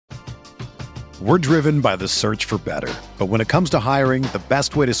We're driven by the search for better. But when it comes to hiring, the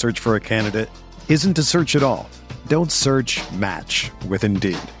best way to search for a candidate isn't to search at all. Don't search, match with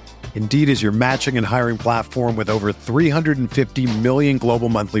Indeed. Indeed is your matching and hiring platform with over 350 million global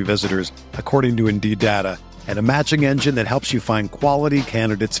monthly visitors, according to Indeed data, and a matching engine that helps you find quality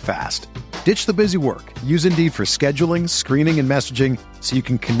candidates fast. Ditch the busy work. Use Indeed for scheduling, screening, and messaging so you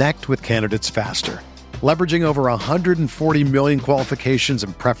can connect with candidates faster. Leveraging over 140 million qualifications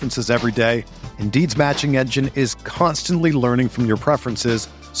and preferences every day, Indeed's matching engine is constantly learning from your preferences,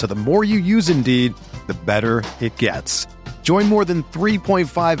 so the more you use Indeed, the better it gets. Join more than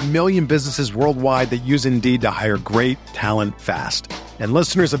 3.5 million businesses worldwide that use Indeed to hire great talent fast. And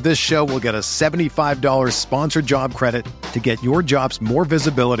listeners of this show will get a $75 sponsored job credit to get your jobs more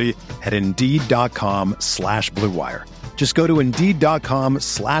visibility at Indeed.com/Blue Wire. Just go to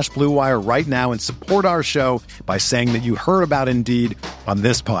Indeed.com/Blue Wire right now and support our show by saying that you heard about Indeed on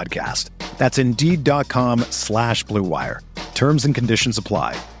this podcast. That's Indeed.com/Blue Wire. Terms and conditions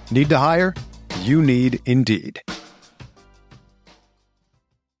apply. Need to hire? You need Indeed.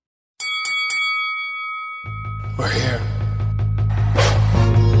 We're here.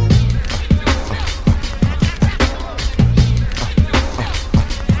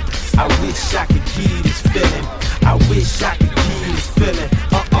 I wish I could give you this feeling. I wish I could give you this feeling.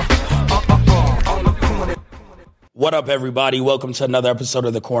 On the corner. What up, everybody? Welcome to another episode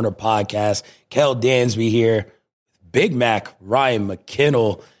of the Corner Podcast. Kel Dansby here. Big Mac, Ryan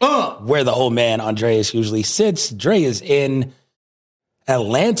McKinnell, where the old man Andreas usually sits. Dre is in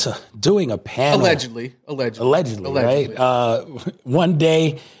Atlanta doing a panel. Allegedly, right? One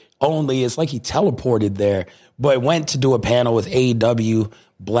day only. It's like he teleported there, but went to do a panel with AEW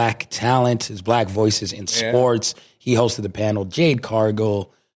Black Talent, his Black Voices in Sports. He hosted the panel. Jade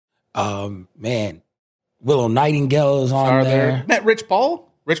Cargill, Willow Nightingale is on there. Met Rich Paul.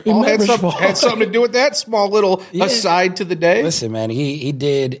 Rich Paul had something to do with that. Small little aside to the day. Listen, man, he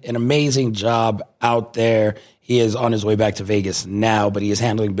did an amazing job out there. He is on his way back to Vegas now, but he is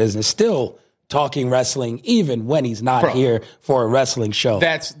handling business, still talking wrestling, even when he's not here for a wrestling show.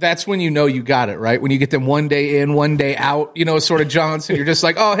 That's when you know you got it, right? When you get them one day in, one day out, sort of Johnson. You're just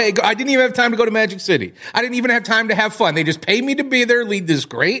like, oh, hey, I didn't even have time to go to Magic City. I didn't even have time to have fun. They just paid me to be there, lead this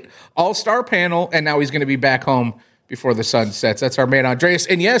great all-star panel, and now he's going to be back home before the sun sets. That's our man, Andreas.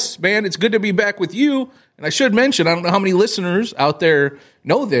 And yes, man, it's good to be back with you. And I should mention, I don't know how many listeners out there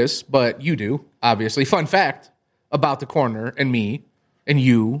know this, but you do, obviously. Fun fact about the Corner and me and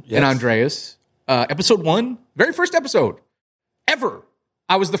you and Andreas. Episode 1, very first episode ever.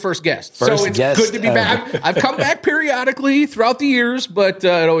 I was the first guest. So it's good to be back. I've come back periodically throughout the years, but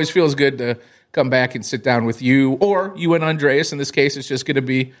it always feels good to come back and sit down with you or you and Andreas. In this case, it's just going to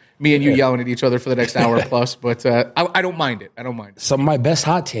be me and you yelling at each other for the next hour plus, but I don't mind it. Some of my best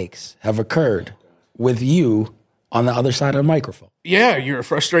hot takes have occurred with you on the other side of the microphone. Yeah, you're a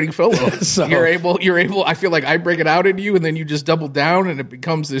frustrating fellow. So, you're able. I feel like I break it out into you, and then you just double down, and it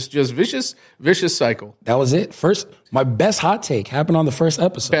becomes this just vicious cycle. That was it. My best hot take happened on the first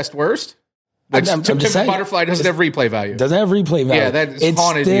episode. Best worst? I'm just saying. Butterfly doesn't have replay value. Doesn't have replay value. Yeah, that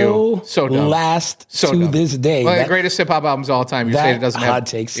haunted you. So dumb. This day. One of the greatest hip-hop albums of all time. You say it doesn't have... hot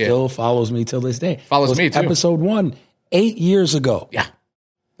take still follows me till this day. Follows me, too. Episode 1, 8 years ago. Yeah.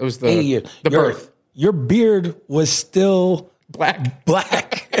 It was 8 years. The birth. Your beard was still... Black.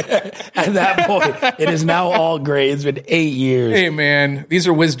 At that point, it is now all gray. It's been 8 years. Hey, man, these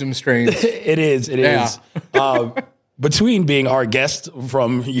are wisdom strains. It is. Between being our guest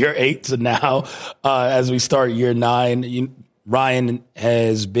from year 8 to now, as we start year 9, Ryan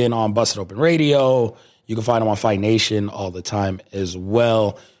has been on Busted Open Radio. You can find him on Fight Nation all the time as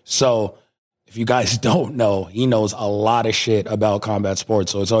well. So if you guys don't know, he knows a lot of shit about combat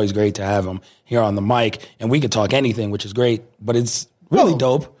sports. So it's always great to have him here on the mic. And we can talk anything, which is great, but it's really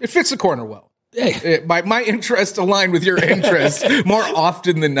dope. It fits the corner well. Hey. My interests align with your interests more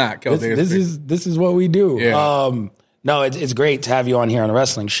often than not, Kel. This is what we do. Yeah. No, it's great to have you on here on a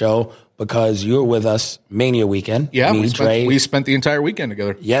wrestling show because you were with us Mania weekend. Yeah, we spent the entire weekend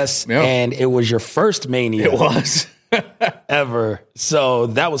together. Yes, yeah. And it was your first Mania. It was. Ever. So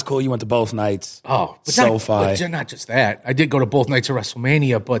that was cool. You went to both nights. Oh, but SoFi. Not just that. I did go to both nights of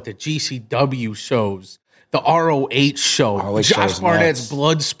WrestleMania, but the GCW shows, the ROH show, Josh Barnett's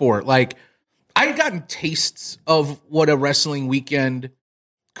Bloodsport. Like, I've gotten tastes of what a wrestling weekend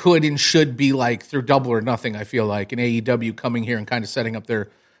could and should be like through Double or Nothing, I feel like, and AEW coming here and kind of setting up their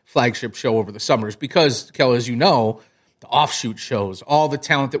flagship show over the summers. Because, Kel, as you know, the offshoot shows, all the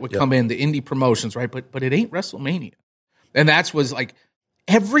talent that would come in, the indie promotions, right? But it ain't WrestleMania. And was like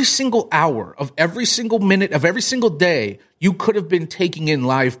every single hour of every single minute of every single day, you could have been taking in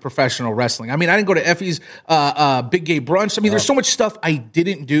live professional wrestling. I mean, I didn't go to Effie's Big Gay Brunch. I mean, there's so much stuff I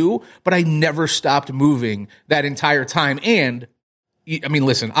didn't do, but I never stopped moving that entire time. And, I mean,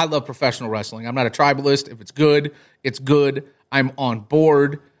 listen, I love professional wrestling. I'm not a tribalist. If it's good, it's good. I'm on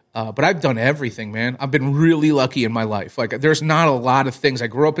board. But I've done everything, man. I've been really lucky in my life. Like, there's not a lot of things. I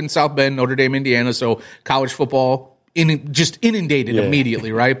grew up in South Bend, Notre Dame, Indiana, so college football just inundated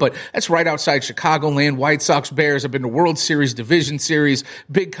immediately, right? But that's right outside Chicagoland. White Sox, Bears. I've been to World Series, Division Series,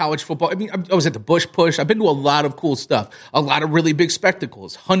 big college football. I mean, I was at the Bush Push. I've been to a lot of cool stuff, a lot of really big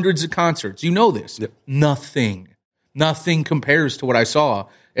spectacles, hundreds of concerts. You know this. Yep. Nothing compares to what I saw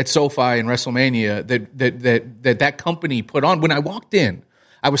at SoFi and WrestleMania that company put on. When I walked in,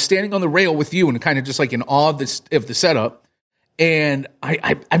 I was standing on the rail with you and kind of just like in awe of the setup. And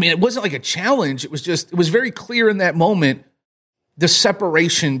I mean, it wasn't like a challenge. It was very clear in that moment, the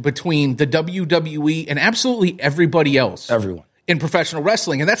separation between the WWE and absolutely everybody else. Everyone. In professional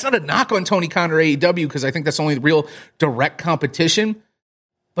wrestling. And that's not a knock on Tony Khan or AEW, because I think that's only the real direct competition.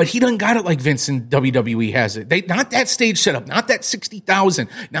 But he doesn't got it like Vince and WWE has it. Not that stage setup, not that 60,000,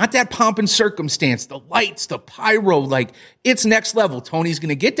 not that pomp and circumstance, the lights, the pyro, like it's next level. Tony's going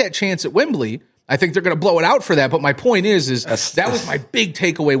to get that chance at Wembley. I think they're going to blow it out for that. But my point is that was my big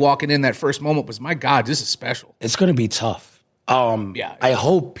takeaway walking in that first moment was, my God, this is special. It's going to be tough. I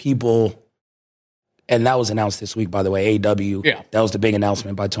hope people, and that was announced this week, by the way, AEW. Yeah. That was the big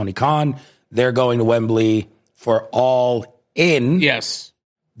announcement by Tony Khan. They're going to Wembley for All In. Yes.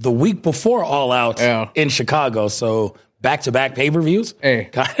 The week before All Out in Chicago. So back-to-back pay-per-views. Hey.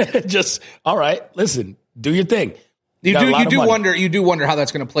 Just, all right, listen, do your thing. You do wonder how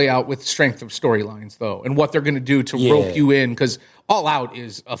that's going to play out with strength of storylines, though, and what they're going to do to rope you in, because All Out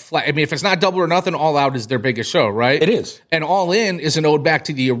is a flat. I mean, if it's not Double or Nothing, All Out is their biggest show, right? It is. And All In is an ode back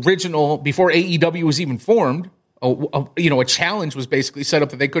to the original, before AEW was even formed. A challenge was basically set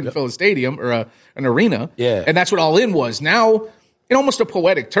up that they couldn't fill a stadium or an arena. Yeah. And that's what All In was. Now, in almost a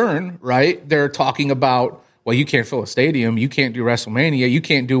poetic turn, right, they're talking about, well, you can't fill a stadium, you can't do WrestleMania, you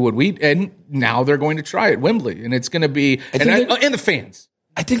can't do what we, and now they're going to try at Wembley, and it's going to be, and the fans.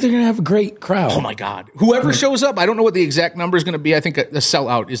 I think they're going to have a great crowd. Oh my God. Whoever shows up, I don't know what the exact number is going to be. I think the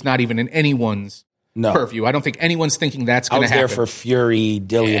sellout is not even in anyone's purview. I don't think anyone's thinking that's going to happen. I was there for Fury,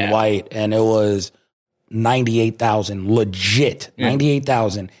 Dillian White, and it was 98,000, legit,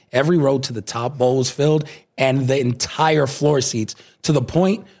 98,000. Every row to the top bowl was filled, and the entire floor seats, to the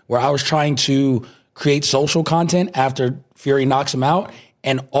point where I was trying to create social content after Fury knocks him out,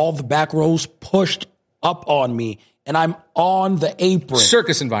 and all the back rows pushed up on me, and I'm on the apron.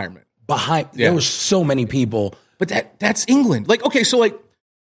 Circus environment. Behind, there were so many people. But that's England. Like, okay, so like,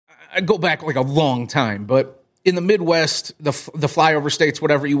 I go back like a long time, but in the Midwest, the flyover states,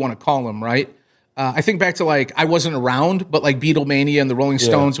 whatever you want to call them, right? I think back to like, I wasn't around, but like Beatlemania and the Rolling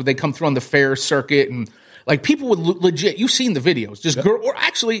Stones, would they come through on the fair circuit, and like people would legit, you've seen the videos, just or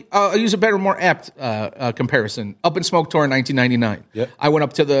actually, I'll use a better, more apt comparison. Up in Smoke Tour in 1999. Yep. I went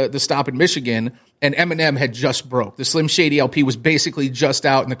up to the stop in Michigan, and Eminem had just broke. The Slim Shady LP was basically just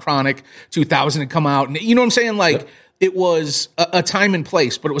out, and the Chronic 2000 had come out. And you know what I'm saying? Like, it was a time and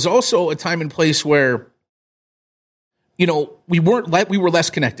place, but it was also a time and place where, you know, we were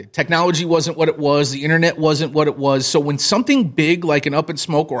less connected. Technology wasn't what it was. The internet wasn't what it was. So when something big like an Up in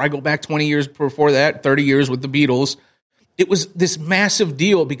Smoke, or I go back 20 years before that, 30 years with the Beatles, it was this massive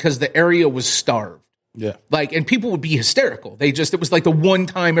deal because the area was starved. Yeah. Like, and people would be hysterical. It was like the one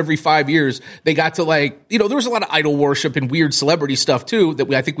time every 5 years they got to, like, you know, there was a lot of idol worship and weird celebrity stuff too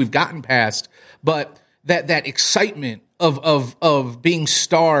that I think we've gotten past. But that excitement of being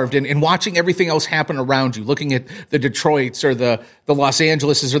starved and watching everything else happen around you, looking at the Detroits or the Los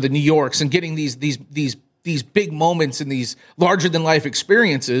Angeleses or the New Yorks, and getting these big moments and these larger than life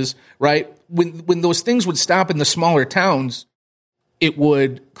experiences, right? When those things would stop in the smaller towns, it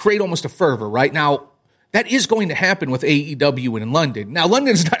would create almost a fervor, right? Now, that is going to happen with AEW and in London. Now,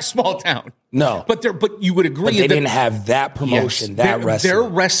 London's not a small town. No. But you would agree that they didn't have that promotion, wrestling. Their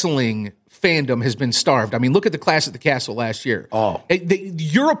wrestling fandom has been starved. I mean, look at the Clash at the Castle last year. Oh. The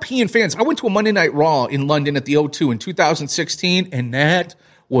European fans. I went to a Monday Night Raw in London at the O2 in 2016, and that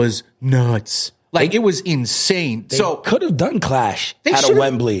was nuts. Like, it was insane. They could have done Clash at a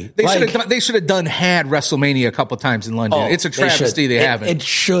Wembley. They should have had WrestleMania a couple times in London. It's a travesty they haven't. It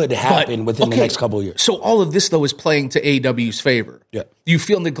should happen within the next couple of years. So all of this, though, is playing to AEW's favor. Yeah. You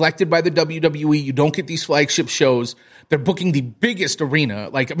feel neglected by the WWE. You don't get these flagship shows. They're booking the biggest arena.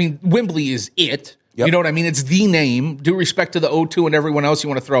 Like, I mean, Wembley is it. Yep. You know what I mean? It's the name. Due respect to the O2 and everyone else you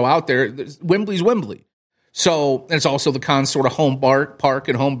want to throw out there. Wembley's Wembley. So it's also the Khan's sort of home park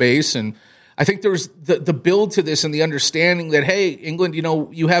and home base. And I think there's the build to this and the understanding that, hey, England,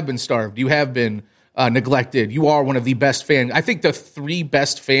 you have been starved. You have been neglected. You are one of the best fan. I think the 3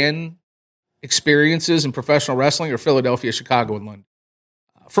 best fan experiences in professional wrestling are Philadelphia, Chicago, and London.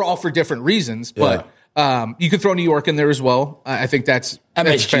 For different reasons, but you could throw New York in there as well. I think that's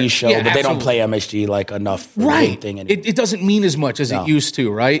MSG show, yeah, but absolutely. they don't play MSG like enough for right. anything anymore. It doesn't mean as much as it used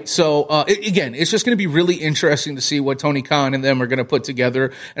to, right? So again, it's just going to be really interesting to see what Tony Khan and them are going to put together,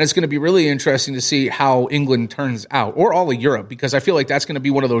 and it's going to be really interesting to see how England turns out, or all of Europe, because I feel like that's going to be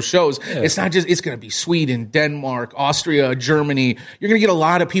one of those shows. Yeah. It's not just it's going to be Sweden, Denmark, Austria, Germany. You're going to get a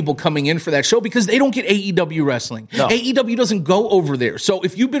lot of people coming in for that show because they don't get AEW wrestling. No. AEW doesn't go over there. So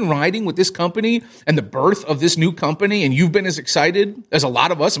if you've been riding with this company and the birth of this new company, and you've been as excited as a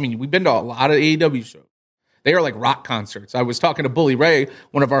lot of us, I mean, we've been to a lot of AEW shows. They are like rock concerts. I was talking to Bully Ray,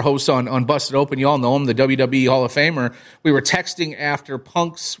 one of our hosts on Busted Open. You all know him, the WWE Hall of Famer. We were texting after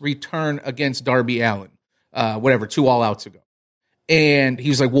Punk's return against Darby Allin, 2 All Outs ago. And he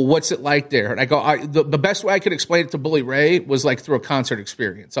was like, well, what's it like there? And I go, the best way I could explain it to Bully Ray was like through a concert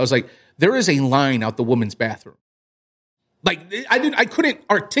experience. I was like, there is a line out the women's bathroom. Like, I couldn't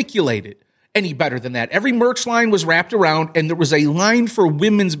articulate it any better than that. Every merch line was wrapped around, and there was a line for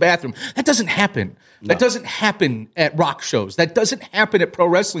women's bathroom. That doesn't happen. No. That doesn't happen at rock shows. That doesn't happen at pro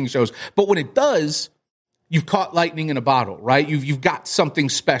wrestling shows. But when it does, you've caught lightning in a bottle, right? You've got something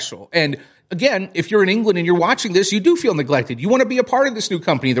special. And again, if you're in England and you're watching this, you do feel neglected. You want to be a part of this new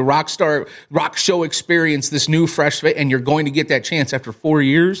company, the rock show experience, this new fresh, and you're going to get that chance after 4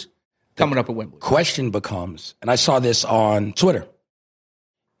 years coming up at Wembley. Question becomes, and I saw this on Twitter,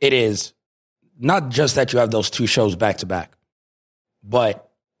 it is not just that you have those 2 shows back to back,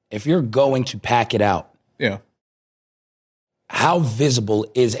 but if you're going to pack it out, how visible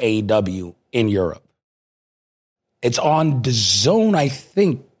is AEW in Europe? It's on DAZN, I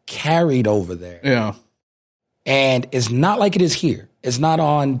think, carried over there. Yeah. And it's not like it is here. It's not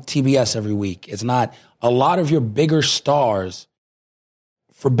on TBS every week. It's not. A lot of your bigger stars,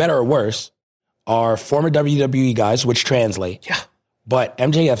 for better or worse, are former WWE guys, which translate. Yeah. But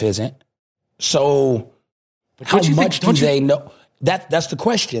MJF isn't. So how much do they know? That's the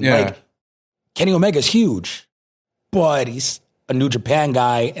question. Yeah. Like, Kenny Omega's huge, but he's a New Japan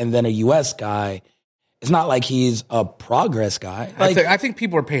guy and then a US guy. It's not like he's a progress guy. Like, I think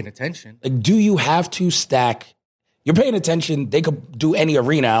people are paying attention. Like, do you have to stack? You're paying attention. They could do any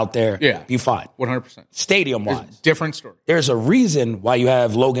arena out there. Yeah. Be fine. 100%. Stadium-wise. Different story. There's a reason why you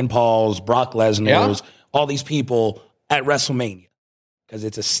have Logan Paul's, Brock Lesnar's, all these people at WrestleMania. Because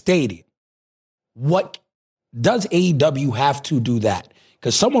it's a stadium. What does AEW have to do that?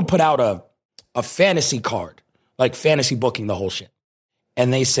 Because someone put out a fantasy card, like fantasy booking the whole shit.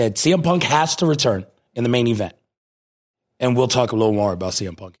 And they said CM Punk has to return in the main event. And we'll talk a little more about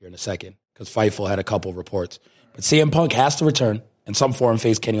CM Punk here in a second, because Fightful had a couple reports. But CM Punk has to return in some form,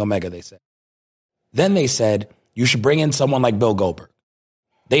 face Kenny Omega, they said. Then they said, you should bring in someone like Bill Goldberg.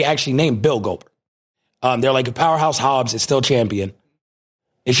 They actually named Bill Goldberg. They're like, if Powerhouse Hobbs is still champion,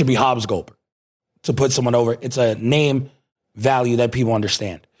 it should be Hobbs Goldberg to put someone over. It's a name value that people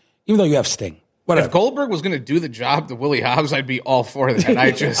understand, even though you have Sting. Whatever. If Goldberg was going to do the job to Willie Hobbs, I'd be all for that.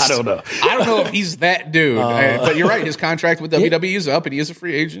 I don't know. I don't know if he's that dude. But you're right. His contract with WWE is up, and he is a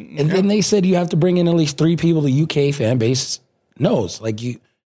free agent. And then they said you have to bring in at least 3 people the UK fan base knows. Like,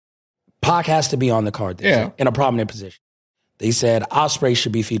 Pac has to be on the card in a prominent position. They said Ospreay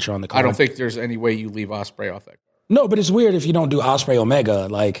should be featured on the card. I don't think there's any way you leave Ospreay off that card. No, but it's weird if you don't do Ospreay Omega.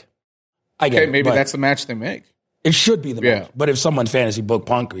 Like, I get it. Maybe that's the match they make. It should be the match. But if someone fantasy book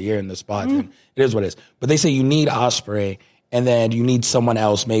Punk here in the spot, then it is what it is. But they say you need Ospreay, and then you need someone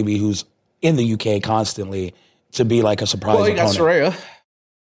else maybe who's in the UK constantly to be like a surprise opponent. Well, you got Saraya.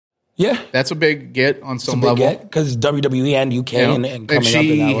 Yeah. That's a big get on some level. Because WWE and UK and coming up in that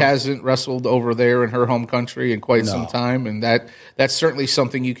she way. hasn't wrestled over there in her home country in quite some time, and that's certainly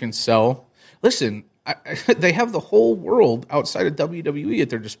something you can sell. Listen, they have the whole world outside of WWE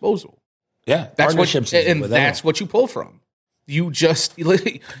at their disposal. Yeah, that's what you pull from. You just,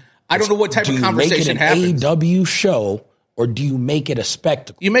 I don't know what type of conversation happens. Do you make it an AEW show, or do you make it a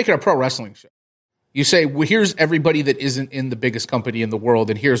spectacle? You make it a pro wrestling show. You say, well, here's everybody that isn't in the biggest company in the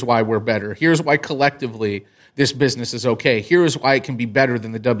world, and here's why we're better. Here's why collectively this business is okay. Here's why it can be better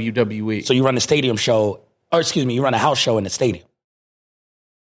than the WWE. So you run a stadium show, or excuse me, you run a house show in the stadium.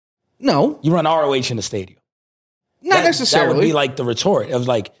 No. You run ROH in the stadium. Not necessarily. That would be like the retort of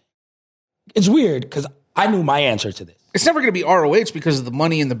like, it's weird because I knew my answer to this. It's never going to be ROH because of the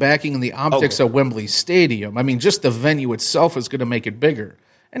money and the backing and the optics of Wembley Stadium. I mean, just the venue itself is going to make it bigger.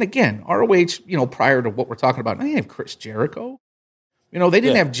 And again, ROH, prior to what we're talking about, they have Chris Jericho. They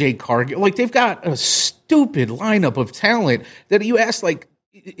didn't have Jade Cargill. Like, they've got a stupid lineup of talent that you ask, like,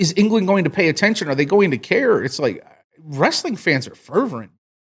 is England going to pay attention? Are they going to care? It's like, wrestling fans are fervent.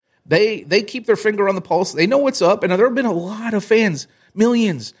 They keep their finger on the pulse. They know what's up. And there have been a lot of fans,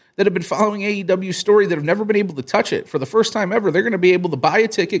 millions, that have been following AEW's story that have never been able to touch it. For the first time ever, they're going to be able to buy a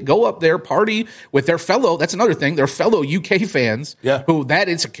ticket, go up there, party with their fellow, that's another thing, their fellow UK fans, who that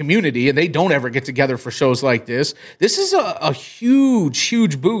is a community, and they don't ever get together for shows like this. This is a huge,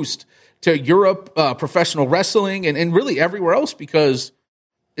 huge boost to Europe, professional wrestling, and really everywhere else, because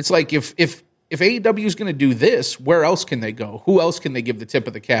it's like if AEW is going to do this, where else can they go? Who else can they give the tip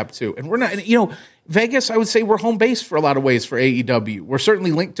of the cap to? And we're not, Vegas, I would say we're home base for a lot of ways for AEW. We're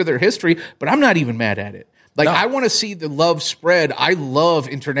certainly linked to their history, but I'm not even mad at it. Like, I want to see the love spread. I love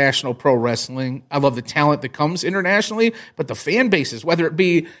international pro wrestling. I love the talent that comes internationally, but the fan bases, whether it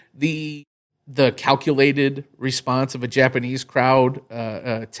be the calculated response of a Japanese crowd,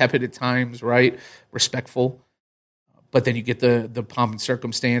 tepid at times, right? Respectful. But then you get the pomp and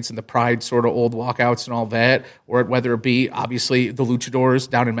circumstance and the pride sort of old walkouts and all that, or whether it be, obviously, the luchadors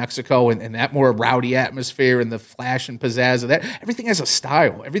down in Mexico and that more rowdy atmosphere and the flash and pizzazz of that. Everything has a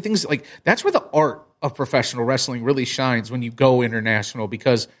style. Everything's like, that's where the art of professional wrestling really shines when you go international,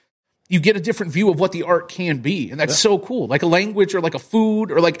 because you get a different view of what the art can be. And that's so cool. Like a language or like a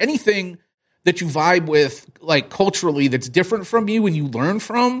food or like anything that you vibe with, like culturally, that's different from you and you learn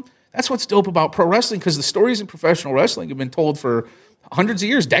from. That's what's dope about pro wrestling, because the stories in professional wrestling have been told for hundreds of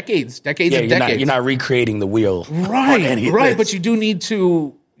years, decades and decades. You're not recreating the wheel. Right. But you do need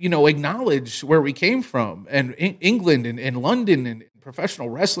to, acknowledge where we came from. And England and London and professional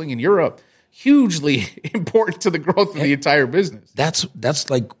wrestling in Europe, hugely important to the growth of the entire business. That's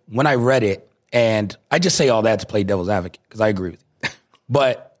like when I read it, and I just say all that to play devil's advocate, because I agree with you.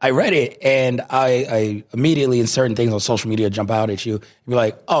 But I read it, and I immediately, in certain things on social media, jump out at you and be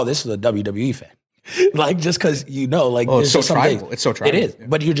like, oh, this is a WWE fan. Like, just because it's so tribal. It's so tribal. It is. Yeah.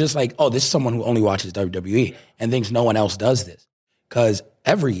 But you're just like, oh, this is someone who only watches WWE and thinks no one else does this. Because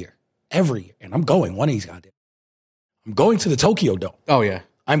every year, and I'm going one of these goddamn. I'm going to the Tokyo Dome. Oh, yeah.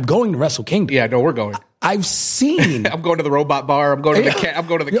 I'm going to Wrestle Kingdom. Yeah, no, we're going. I've seen. I'm going to the robot bar. I'm going to the cat. I'm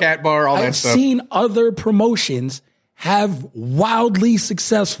going to the cat bar. All that stuff. I've seen other promotions have wildly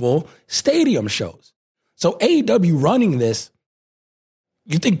successful stadium shows. So AEW running this,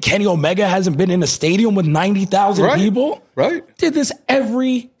 you think Kenny Omega hasn't been in a stadium with 90,000 people? Right. Did this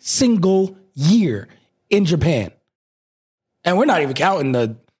every single year in Japan. And we're not even counting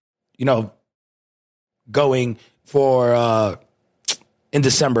the, going for in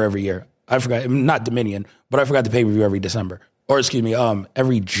December every year. I forgot, not Dominion, but I forgot the pay-per-view every December. Or excuse me,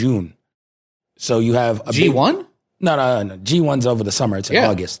 every June. So you have a G1? No. G1's over the summer. It's in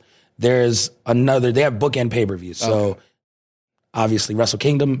August. There's another, they have bookend pay-per-views. So obviously Wrestle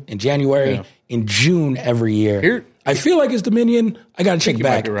Kingdom in January, in June every year. I feel like it's Dominion. I got to check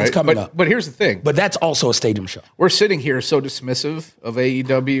back. Right. It's coming up. But here's the thing. But that's also a stadium show. We're sitting here so dismissive of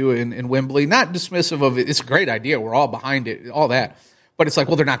AEW in Wembley. Not dismissive of it. It's a great idea. We're all behind it, all that. But it's like,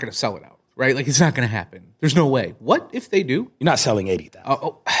 well, they're not going to sell it out, right? Like, it's not going to happen. There's no way. What if they do? You're not selling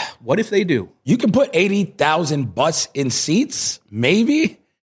 80,000. What if they do? You can put 80,000 butts in seats, maybe.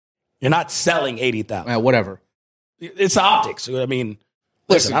 You're not selling 80,000. Whatever. It's optics. I mean,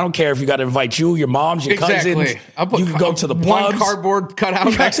 listen, I don't care if you got to invite your moms, your cousins. You can go to the pubs. One cardboard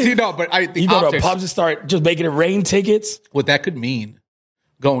cutout next to you. No, but you go to pubs and start just making it rain tickets. What that could mean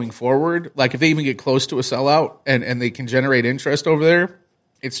going forward, like if they even get close to a sellout and they can generate interest over there,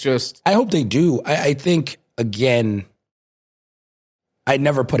 it's just. I hope they do. I think, again, I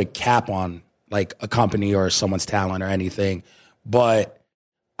never put a cap on like a company or someone's talent or anything, but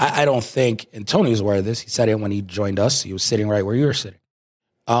I don't think, and Tony was aware of this, he said it when he joined us, he was sitting right where you were sitting.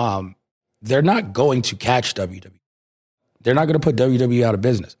 They're not going to catch WWE. They're not going to put WWE out of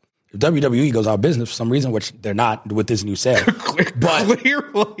business. If WWE goes out of business for some reason, which they're not with this new sale, but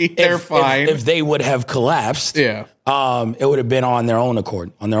clearly they're fine. If they would have collapsed, it would have been on their own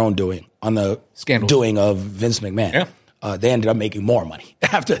accord, on their own doing, on the doing of Vince McMahon. Yeah. They ended up making more money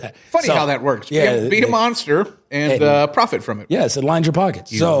after that. Funny how that works. Yeah, beat a monster and profit from it. Yes, it lines your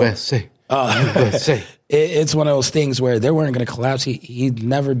pockets. USA. It's one of those things where they weren't going to collapse. He'd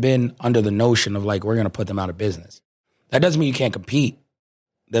never been under the notion of like, we're going to put them out of business. That doesn't mean you can't compete.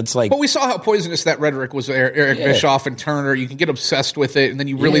 That's like, but we saw how poisonous that rhetoric was. Eric Bischoff and Turner. You can get obsessed with it, and then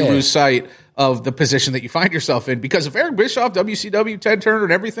you really lose sight of the position that you find yourself in. Because if Eric Bischoff, WCW, Ted Turner,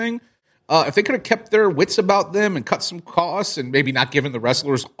 and everything, if they could have kept their wits about them and cut some costs, and maybe not given the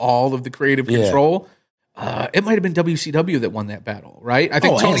wrestlers all of the creative control, It might have been WCW that won that battle, right? I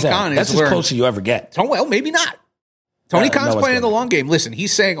think Tony Khan that's is as close as you ever get. Well, maybe not. Tony Khan's playing the long game. Listen,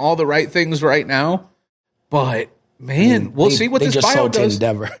 he's saying all the right things right now, but man, we'll see what this bio does.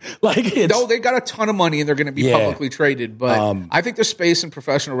 Endeavor. No, they got a ton of money and they're going to be publicly traded. But I think the space in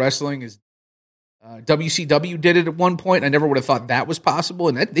professional wrestling is. WCW did it at one point. I never would have thought that was possible,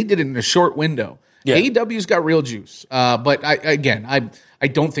 and they did it in a short window. Yeah. AEW's got real juice, but I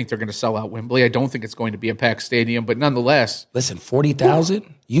don't think they're going to sell out Wembley. I don't think it's going to be a packed stadium, but nonetheless, listen,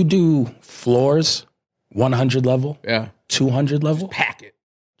 40,000. You do floors, 100 level, 200 level, just pack it.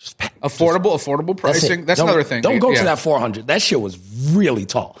 Just pack. Affordable pricing. That's another thing. Don't go to that 400. That shit was really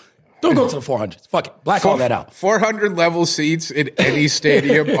tall. Don't go to the 400s. Fuck it. Black all that out. 400 level seats in any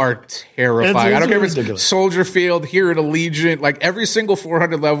stadium are terrifying. I don't care if it's Soldier Field, here at Allegiant. Like every single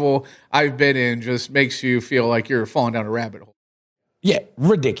 400 level I've been in just makes you feel like you're falling down a rabbit hole. Yeah,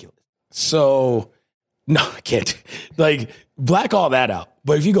 ridiculous. So, no, I can't. Black all that out.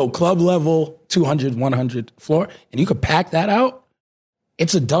 But if you go club level, 200, 100 floor, and you could pack that out,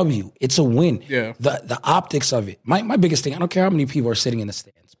 it's a W. It's a win. Yeah. The optics of it. My biggest thing, I don't care how many people are sitting in the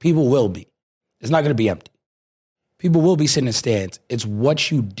stands. People will be. It's not going to be empty. People will be sitting in stands. It's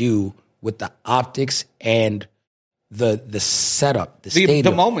what you do with the optics and the setup, the stadium.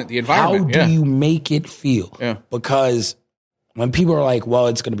 The moment, the environment. How do you make it feel? Yeah. Because when people are like, well,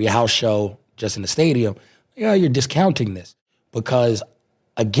 it's going to be a house show just in the stadium, you're discounting this. Because,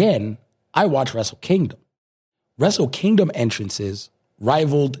 again, I watch Wrestle Kingdom. Wrestle Kingdom entrances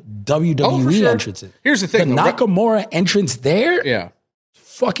rivaled WWE entrances. Here's the thing. The Nakamura entrance there? Yeah.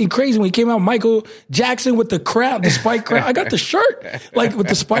 Fucking crazy. When he came out, Michael Jackson with the crown, the spike crown. I got the shirt, with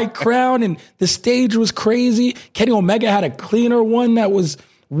the spike crown, and the stage was crazy. Kenny Omega had a cleaner one that was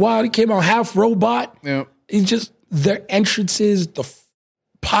wild. He came out half robot. Yeah. It's just their entrances, the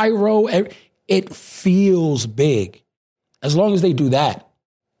pyro, it feels big. As long as they do that,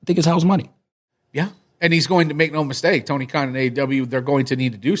 I think it's house money. Yeah. And he's going to make no mistake. Tony Khan and AEW, they're going to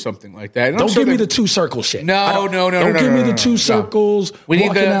need to do something like that. Don't give me the 2-circle shit. No. Don't give me the 2 circles. We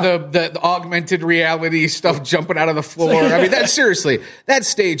need the augmented reality stuff jumping out of the floor. I mean, that's seriously, that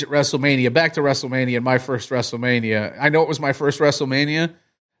stage at WrestleMania, back to WrestleMania, my first WrestleMania. I know it was my first WrestleMania,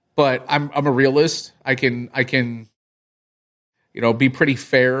 but I'm a realist. I can be pretty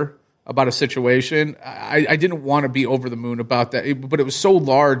fair about a situation. I didn't want to be over the moon about that, but it was so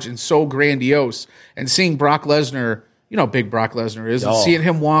large and so grandiose. And seeing Brock Lesnar, you know how big Brock Lesnar is, and seeing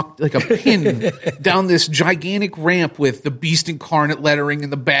him walk like a pin down this gigantic ramp with the Beast Incarnate lettering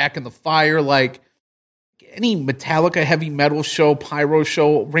in the back and the fire, like any Metallica heavy metal show, pyro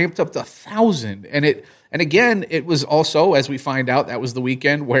show, ramped up to 1,000. And again, it was also, as we find out, that was the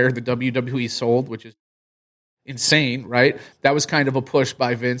weekend where the WWE sold, which is insane, right? That was kind of a push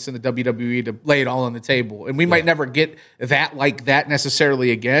by Vince and the WWE to lay it all on the table. And we might never get that like that necessarily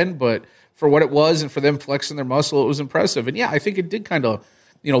again, but for what it was and for them flexing their muscle, it was impressive. And I think it did kind of,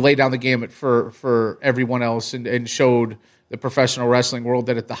 lay down the gamut for everyone else and showed the professional wrestling world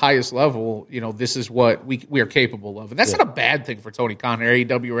that at the highest level, this is what we are capable of. And that's not a bad thing for Tony Khan or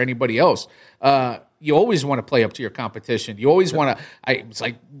AEW or anybody else. You always want to play up to your competition. You always want to, it's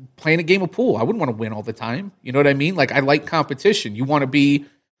like playing a game of pool. I wouldn't want to win all the time. You know what I mean? Like I like competition. You want to be,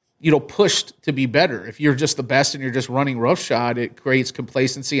 pushed to be better. If you're just the best and you're just running roughshod, it creates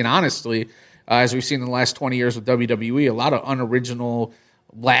complacency. And honestly, as we've seen in the last 20 years with WWE, a lot of unoriginal,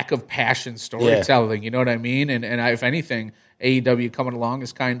 lack of passion storytelling. You know what I mean? And if anything, AEW coming along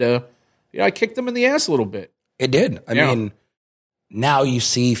is kind of, I kicked them in the ass a little bit. It did. I mean, now you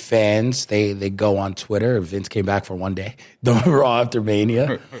see fans, they go on Twitter. Vince came back for one day, the Raw after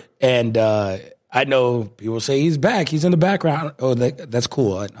Mania. And I know people say he's back. He's in the background. Oh, that's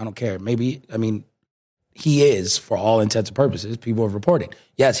cool. I don't care. Maybe, he is for all intents and purposes. People have reported.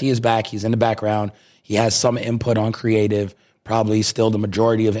 Yes, he is back. He's in the background. He has some input on creative, probably still the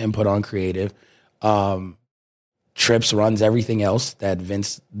majority of input on creative. Trips runs everything else that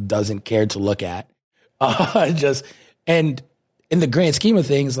Vince doesn't care to look at. And in the grand scheme of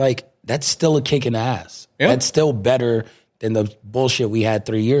things, that's still a kick in the ass. Yep. That's still better than the bullshit we had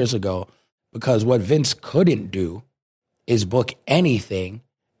 3 years ago, because what Vince couldn't do is book anything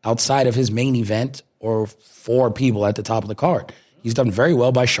outside of his main event or 4 people at the top of the card. He's done very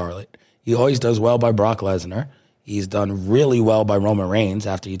well by Charlotte. He always does well by Brock Lesnar. He's done really well by Roman Reigns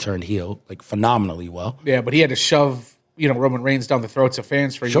after he turned heel, phenomenally well. Yeah, but he had to shove Roman Reigns down the throats of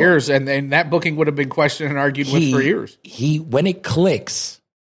fans for years, and that booking would have been questioned and argued with for years. When it clicks,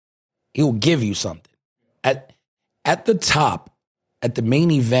 he'll give you something. At the top, at the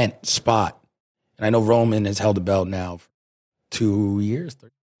main event spot, and I know Roman has held the belt now for 2 years,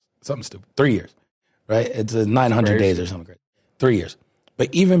 something stupid, 3 years, right? It's a 900 days or something. 3 years. But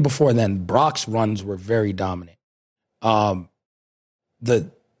even before then, Brock's runs were very dominant.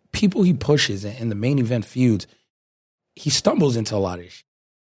 The people he pushes in the main event feuds, he stumbles into a lot of shit.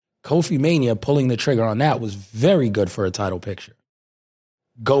 Kofi Mania pulling the trigger on that was very good for a title picture.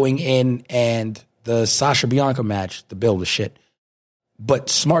 Going in and the Sasha Bianca match, the bill was shit. But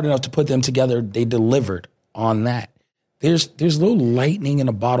smart enough to put them together, they delivered on that. There's little lightning in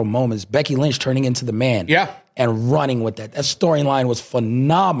a bottle moments. Becky Lynch turning into the man. Yeah. And running with that. That storyline was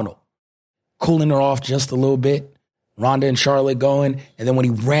phenomenal. Cooling her off just a little bit. Ronda and Charlotte going. And then when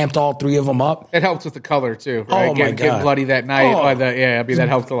he ramped all three of them up. It helped with the color too, right? Oh, my God. Getting bloody that night. That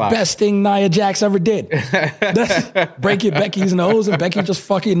helped a lot. Best thing Nia Jax ever did. Breaking Becky's nose and Becky just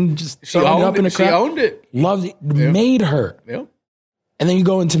fucking throwing it up in the crowd. She owned it. Loved it. Yep. Made her. Yep. And then you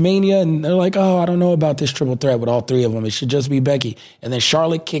go into Mania, and they're like, oh, I don't know about this triple threat with all three of them. It should just be Becky. And then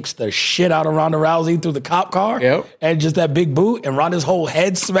Charlotte kicks the shit out of Ronda Rousey through the cop car. Yep. And just that big boot, and Ronda's whole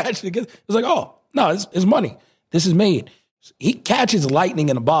head smashed together. It's like, oh, no, it's money. This is made. He catches lightning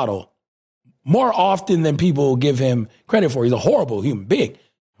in a bottle more often than people give him credit for. He's a horrible human being.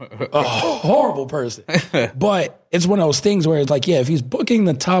 A horrible person. But it's one of those things where it's like, yeah, if he's booking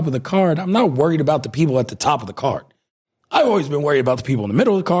the top of the card, I'm not worried about the people at the top of the card. I've always been worried about the people in the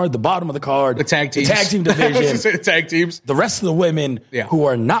middle of the card, the bottom of the card, the tag teams, the tag team division, tag teams, the rest of the women who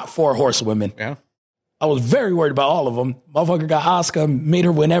are not 4 horsewomen. Yeah, I was very worried about all of them. Motherfucker got Asuka, made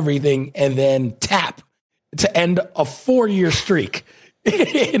her win everything, and then tap to end a 4-year streak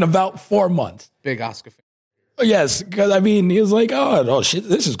in about 4 months. Big Asuka fan. Yes, because he was like, oh shit,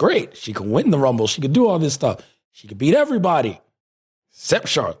 this is great. She can win the Rumble. She could do all this stuff. She could beat everybody except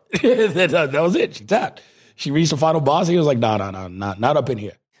Charlotte. that was it. She tapped. She reached the final boss. He was like, no, not up in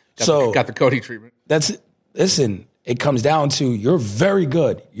here. Got the Cody treatment. That's it. Listen, it comes down to you're very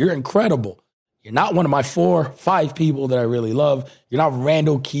good. You're incredible. You're not one of my 4, 5 people that I really love. You're not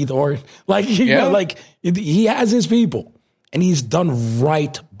Randall Keith Orton. He has his people, and he's done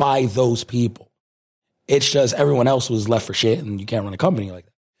right by those people. It's just everyone else was left for shit, and you can't run a company like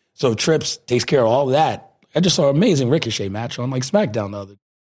that. So Trips takes care of all of that. I just saw an amazing Ricochet match on SmackDown the other day.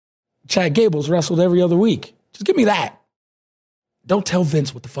 Chad Gable's wrestled every other week. Just give me that. Don't tell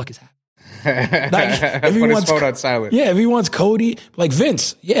Vince what the fuck is happening. If he wants phone on silent. Yeah, if he wants Cody, like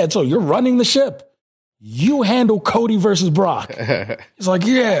Vince, so you're running the ship. You handle Cody versus Brock. It's like,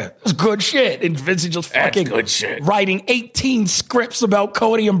 yeah, that's good shit. And Vince is just fucking good shit. Writing 18 scripts about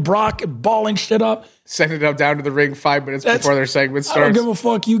Cody and Brock and balling shit up. Sending them down to the ring 5 minutes before their segment starts. I don't give a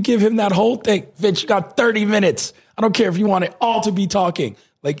fuck. You give him that whole thing. Vince, you got 30 minutes. I don't care if you want it all to be talking.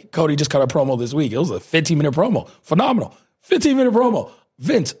 Like Cody just cut a promo this week. It was a 15-minute promo. Phenomenal. 15-minute promo.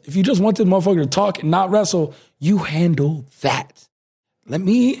 Vince, if you just want this motherfucker to talk and not wrestle, you handle that. Let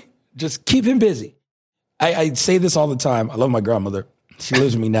me just keep him busy. I say this all the time. I love my grandmother. She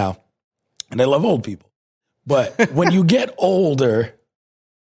lives with me now. And I love old people. But when you get older,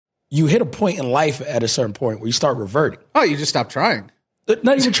 you hit a point in life at a certain point where you start reverting. Oh, you just stop trying.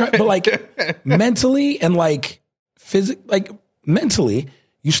 Not even trying, but mentally and physically, mentally,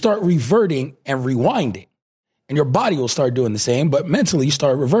 you start reverting and rewinding. And your body will start doing the same, but mentally you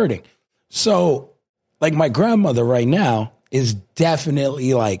start reverting. So, my grandmother right now is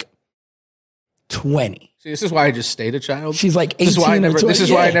definitely 20. See, this is why I just stayed a child. She's 18. This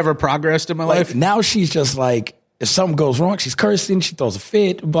is why I never progressed in my life. Now she's just if something goes wrong, she's cursing, she throws a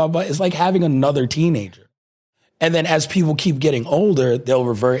fit, blah, blah. It's like having another teenager. And then as people keep getting older, they'll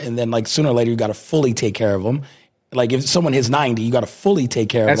revert. And then sooner or later, you got to fully take care of them. If someone hits 90, you got to fully take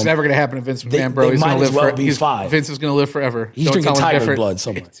care of them. That's never going to happen to Vince McMahon, bro. He's going to live well be 5. Vince is going to live forever. He's drinking tiger blood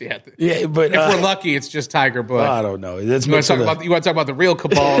somewhere. Yeah, but if we're lucky, it's just tiger blood. I don't know. You want to talk about the real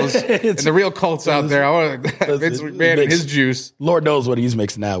cabals and the real cults out there? Vince McMahon and his juice. Lord knows what he's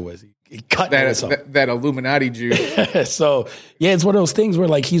mixing that with. He cut that Illuminati juice. So it's one of those things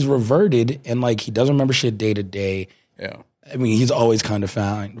where he's reverted and he doesn't remember shit day to day. Yeah, he's always kind of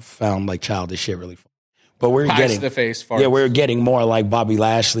found childish shit really fun. But we're Pies getting to the face farts. Yeah, we're getting more like Bobby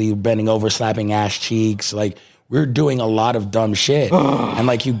Lashley bending over, slapping ass cheeks. We're doing a lot of dumb shit,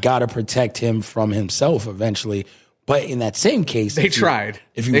 and you got to protect him from himself eventually. But in that same case, they tried.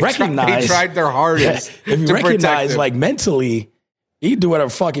 They tried their hardest. If you recognize, mentally, he can do whatever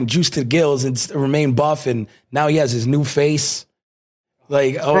fucking juice to the gills and remain buff, and now he has his new face.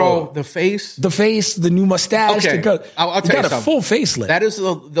 Bro, the face, the new mustache. Okay, I'll tell you something. A full facelift. That is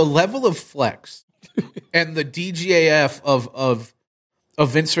the level of flex. And the DGAF of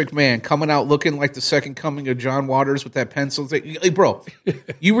Vince McMahon coming out looking like the second coming of John Waters with that pencil. Bro,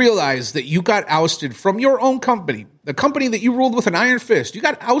 you realize that you got ousted from your own company, the company that you ruled with an iron fist. You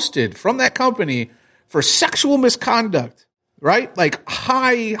got ousted from that company for sexual misconduct, right? Like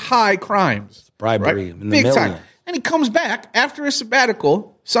high crimes. Bribery right? in the Big million. time. And he comes back after a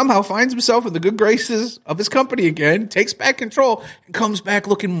sabbatical, somehow finds himself in the good graces of his company again, takes back control, and comes back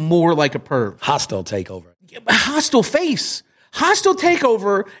looking more like a perv. Hostile takeover. Hostile face. Hostile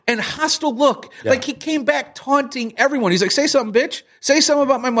takeover and hostile look. Yeah. Like he came back taunting everyone. He's like, say something, bitch. Say something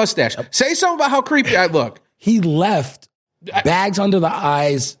about my mustache. Say something about how creepy I look. He left bags under the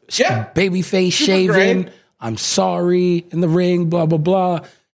eyes, baby face shaven. Great. I'm sorry in the ring, blah, blah, blah.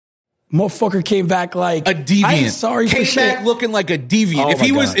 Motherfucker came back like a deviant. I'm sorry came for back shit. looking like a deviant.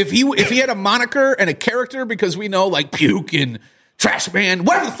 Oh if he had a moniker and a character, because we know like puke and trash man,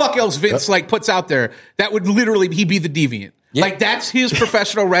 whatever the fuck else Vince like puts out there, that would literally he'd be the deviant. Yep. Like that's his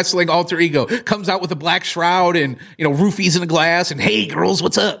professional wrestling alter ego. Comes out with a black shroud and roofies in a glass and hey girls,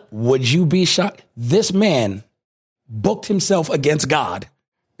 what's up? Would you be shocked? This man booked himself against God.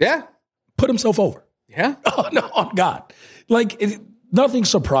 Yeah, put himself over. Yeah. Oh no, on God. Like nothing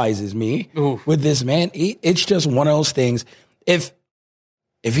surprises me with this man. It's just one of those things. If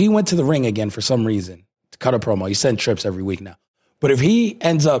he went to the ring again for some reason to cut a promo, he sends trips every week now. But if he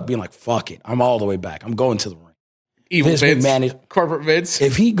ends up being like, fuck it, I'm all the way back. I'm going to the ring. Evil Vince, corporate Vince.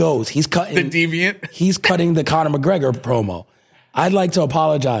 If he goes, he's cutting the deviant. He's cutting the Conor McGregor promo. I'd like to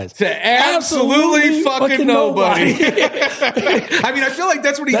apologize to absolutely fucking nobody. I mean, I feel like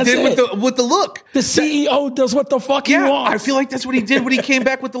that's what he did with the look. The CEO does what the fuck he wants. I feel like that's what he did when he came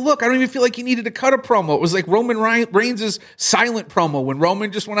back with the look. I don't even feel like he needed to cut a promo. It was like Roman Reigns' silent promo when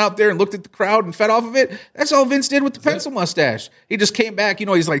Roman just went out there and looked at the crowd and fed off of it. That's all Vince did with the pencil mustache. He just came back.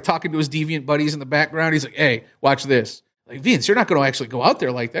 He's like talking to his deviant buddies in the background. He's like, hey, watch this. Like, Vince, you're not going to actually go out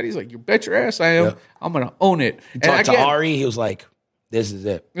there like that. He's like, you bet your ass I am. Yeah. I'm going to own it. He talked to Ari. He was like, this is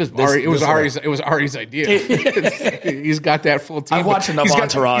it. It was Ari's idea. He's got that full team. I've watched enough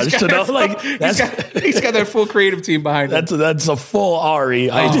Entourage to know. Like, he's got that full creative team behind him. That's a full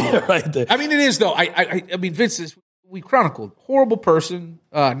Ari idea right there. I mean, it is, though. I mean, Vince is, we chronicled, horrible person,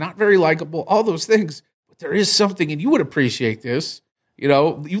 not very likable, all those things. But there is something, and you would appreciate this. You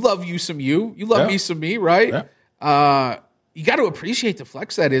love you some you. You love me some me, right? Yeah. You got to appreciate the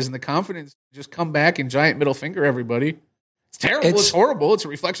flex that is and the confidence to just come back and giant middle finger everybody. It's terrible. It's horrible. It's a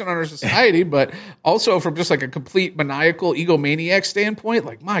reflection on our society, but also from just like a complete maniacal egomaniac standpoint,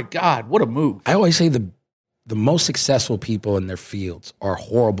 like, my God, what a move. I always say the most successful people in their fields are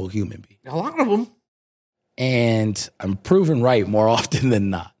horrible human beings. A lot of them. And I'm proven right more often than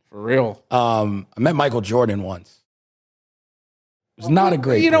not. For real. I met Michael Jordan once. It was not a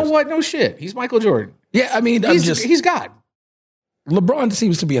great You know what? No shit. He's Michael Jordan. Yeah, I mean, he's God. LeBron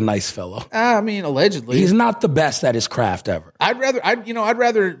seems to be a nice fellow. I mean, allegedly. He's not the best at his craft ever. I'd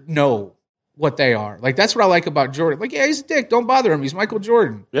rather know what they are. Like, that's what I like about Jordan. Like, yeah, he's a dick. Don't bother him. He's Michael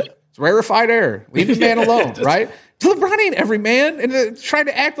Jordan. Yeah. It's rarefied air. Leave the man alone, right? LeBron ain't every man, and trying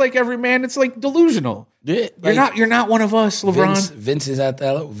to act like every man, it's like delusional. Yeah, you're not one of us, LeBron. Vince is at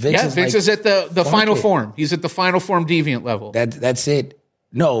that level. Vince is at the final form. He's at the final form deviant level. That's it.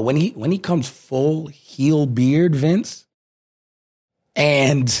 No, when he comes full heel beard, Vince,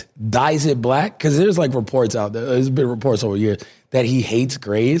 and dyes it black, because there's like reports out there. There's been reports over years that he hates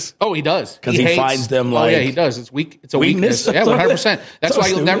grays. Oh, he does, because he finds them like. Oh yeah, he does. It's weak. It's a weakness. Yeah, 100%. That's why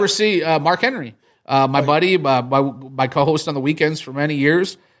you'll never see Mark Henry, my buddy, my co-host on the weekends for many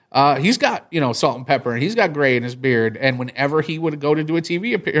years. He's got salt and pepper, and he's got gray in his beard. And whenever he would go to do a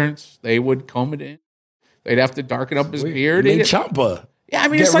TV appearance, they would comb it in. They'd have to darken up his beard. Champa. Yeah, I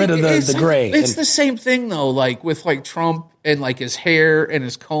mean, get rid of the gray. It's the same thing though, like with like Trump and like his hair and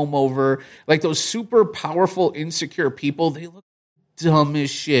his comb over. Like those super powerful, insecure people, they look dumb as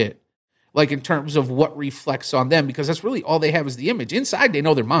shit. Like in terms of what reflects on them, because that's really all they have is the image. Inside, they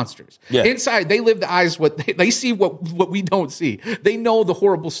know they're monsters. Yeah. Inside, they live the eyes they see what we don't see. They know the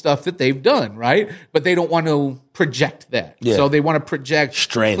horrible stuff that they've done, right? But they don't want to project that. Yeah. So they want to project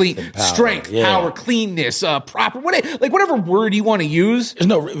strength, power, cleanness, proper, whatever word you want to use.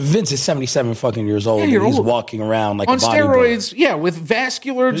 Vince is 77 fucking years old. Yeah, and he's walking around like on a steroids. Yeah, with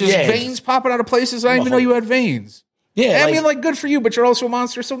vascular veins popping out of places. I didn't even know you had veins. Yeah, I mean, like, good for you, but you're also a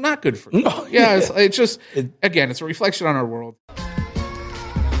monster, so not good for you. No, yeah, it's just, again, it's a reflection on our world.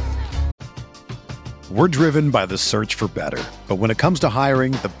 We're driven by the search for better. But when it comes to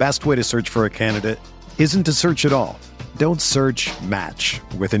hiring, the best way to search for a candidate isn't to search at all. Don't search, match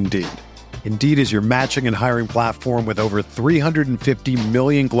with Indeed. Indeed is your matching and hiring platform with over 350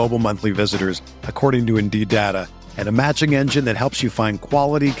 million global monthly visitors, according to Indeed data, and a matching engine that helps you find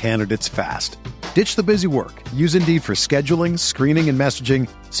quality candidates fast. Ditch the busy work. Use Indeed for scheduling, screening, and messaging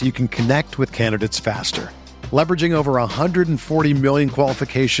so you can connect with candidates faster. Leveraging over 140 million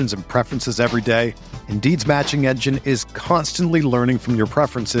qualifications and preferences every day, Indeed's matching engine is constantly learning from your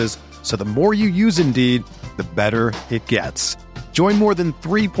preferences, so the more you use Indeed, the better it gets. Join more than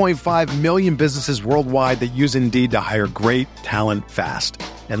 3.5 million businesses worldwide that use Indeed to hire great talent fast.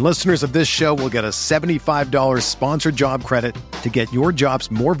 And listeners of this show will get a $75 sponsored job credit to get your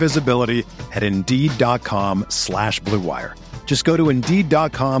jobs more visibility at Indeed.com/Blue Wire. Just go to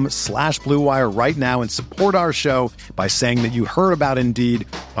Indeed.com/Blue Wire right now and support our show by saying that you heard about Indeed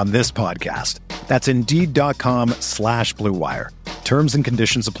on this podcast. That's Indeed.com/Blue Wire. Terms and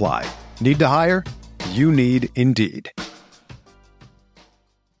conditions apply. Need to hire? You need Indeed.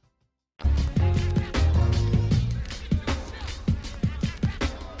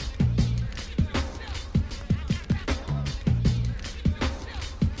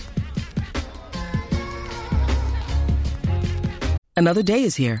 Another day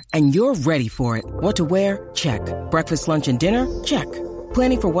is here, and you're ready for it. What to wear? Check. Breakfast, lunch, and dinner? Check.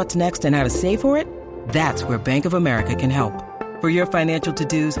 Planning for what's next and how to save for it? That's where Bank of America can help. For your financial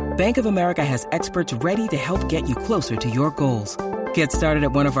to-dos, Bank of America has experts ready to help get you closer to your goals. Get started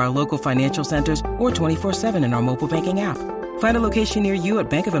at one of our local financial centers or 24/7 in our mobile banking app. Find a location near you at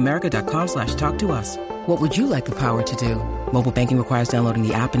bankofamerica.com/talktous. What would you like the power to do? Mobile banking requires downloading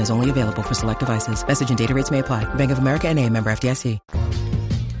the app and is only available for select devices. Message and data rates may apply. Bank of America N.A., member FDIC.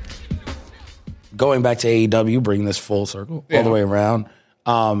 Going back to AEW, bringing this full circle all the way around.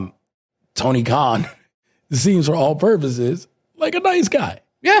 Tony Khan seems for all purposes like a nice guy.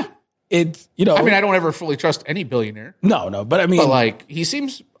 Yeah. It's, I mean, I don't ever fully trust any billionaire. No, but I mean. But, like, he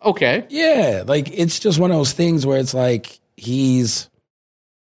seems okay. Yeah, like, it's just one of those things where it's like he's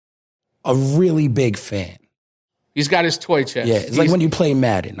a really big fan. He's got his toy chest. Yeah, it's like when you play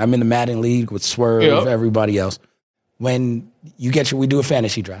Madden. I'm in the Madden league with Swerve, everybody else. When you we do a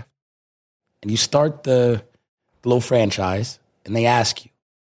fantasy draft, and you start the little franchise, and they ask you,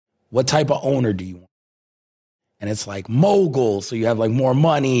 what type of owner do you want? And it's like mogul, so you have like more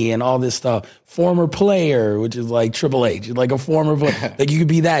money and all this stuff. Former player, which is like Triple H, like a former player. Like you could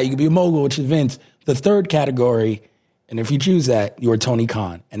be that. You could be a mogul, which is Vince. The third category, and if you choose that, you're Tony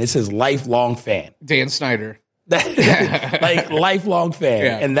Khan. And it says lifelong fan. Dan Snyder. Like lifelong fan.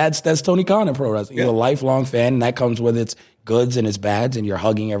 Yeah. And that's Tony Khan in pro wrestling. He's a lifelong fan, and that comes with its goods and its bads, and you're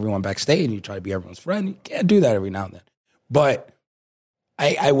hugging everyone backstage, and you try to be everyone's friend. You can't do that every now and then. But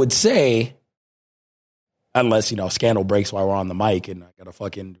I would say, unless, scandal breaks while we're on the mic and I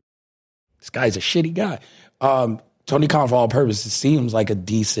got this guy's a shitty guy. Tony Khan, for all purposes, seems like a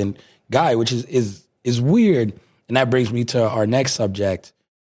decent guy, which is weird. And that brings me to our next subject,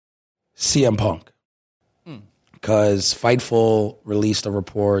 CM Punk. Because Fightful released a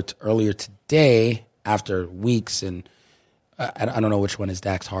report earlier today after weeks, and I don't know which one is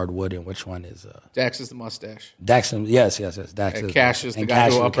Dax Hardwood and which one is... Dax is the mustache. Dax, yes. Dax and is, Cash is the guy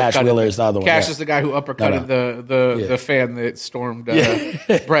who uppercutted... Cash Wheeler is the other one. Cash is the guy who uppercutted the fan that stormed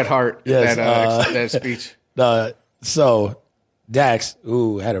Bret Hart in that speech. So, Dax,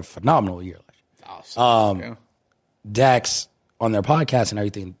 who had a phenomenal year last year. Dax, on their podcast and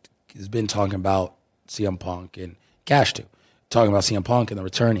everything, has been talking about CM Punk and Cash too. Talking about CM Punk and the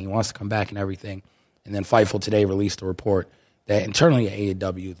return. He wants to come back and everything. And then Fightful today released a report that internally at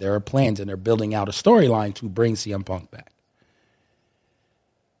AEW, there are plans and they're building out a storyline to bring CM Punk back.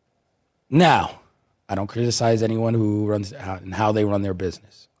 Now, I don't criticize anyone who runs and how they run their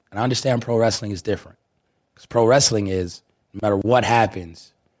business. And I understand pro wrestling is different. Because pro wrestling is, no matter what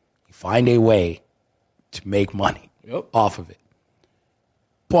happens, you find a way to make money off of it.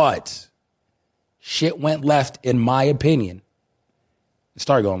 But shit went left, in my opinion. It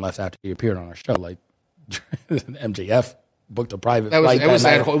started going left after he appeared on our show. Like, MJF booked a private flight. It was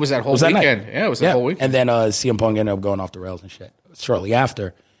that whole weekend. Yeah, it was that whole weekend. And then CM Punk ended up going off the rails and shit shortly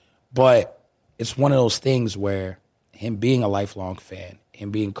after. But it's one of those things where him being a lifelong fan,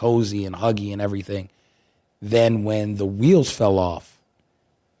 him being cozy and huggy and everything, then when the wheels fell off,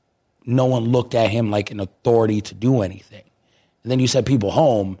 no one looked at him like an authority to do anything. And then you sent people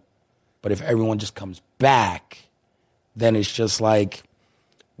home, but if everyone just comes back, then it's just like,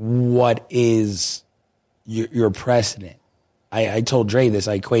 what is your precedent? I told Dre this,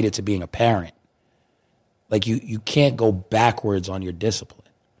 I equate it to being a parent. Like, you can't go backwards on your discipline.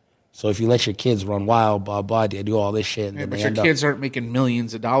 So if you let your kids run wild, blah, blah, they do all this shit. And then but they your kids aren't making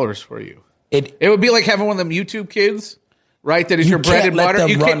millions of dollars for you. It would be like having one of them YouTube kids, right? That is your bread and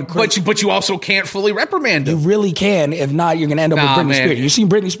butter. But you also can't fully reprimand them. You really can. If not, you're going to end up with Britney Spears. You seen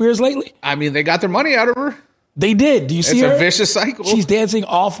Britney Spears lately? I mean, they got their money out of her. They did. Do you see her? It's a vicious cycle. She's dancing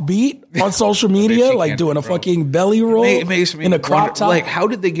off beat on social media, like doing a fucking belly roll in a crop top. Like, how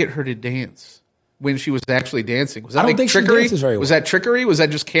did they get her to dance? when she was actually dancing? Was that I don't like think she trickery? dances very well. Was that trickery? Was that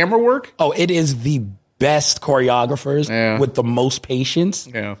just camera work? Oh, it is the best choreographers with the most patience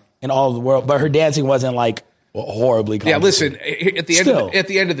in all of the world. But her dancing wasn't like horribly complicated. Yeah, listen, at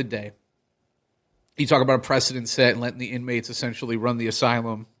the end of the day, you talk about a precedent set and letting the inmates essentially run the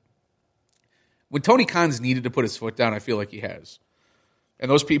asylum. When Tony Khan's needed to put his foot down, I feel like he has. And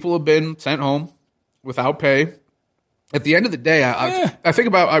those people have been sent home without pay. At the end of the day, I think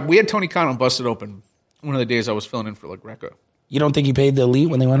about, we had Tony Khan on Busted Open one of the days I was filling in for like Greco. You don't think he paid the elite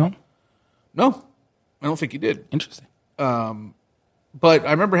when they went home? No, I don't think he did. Interesting. But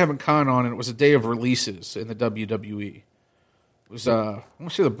I remember having Khan on, and it was a day of releases in the WWE. It was, I want to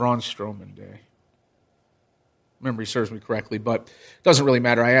say the Braun Strowman day. Memory serves me correctly, but it doesn't really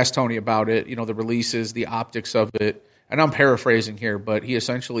matter. I asked Tony about it, the releases, the optics of it, and I'm paraphrasing here, but he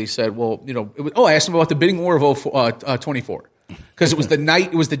essentially said, well, I asked him about the bidding war of 24, because it was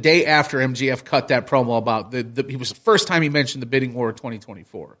the day after MGF cut that promo about it was the first time he mentioned the bidding war of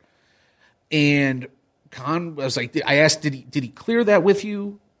 2024. And Khan was like, I asked, did he clear that with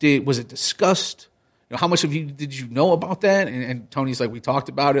you? Was it discussed? How much of you did you know about that? And Tony's like, we talked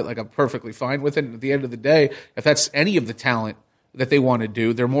about it. Like, I'm perfectly fine with it. And at the end of the day, if that's any of the talent that they want to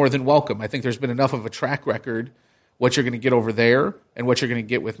do, they're more than welcome. I think there's been enough of a track record, what you're going to get over there and what you're going to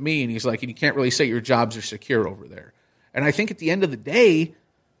get with me. And he's like, and you can't really say your jobs are secure over there. And I think at the end of the day,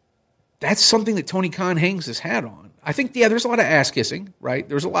 that's something that Tony Khan hangs his hat on. I think, there's a lot of ass kissing, right?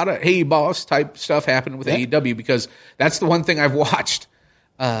 There's a lot of, hey, boss type stuff happening with AEW, because that's the one thing I've watched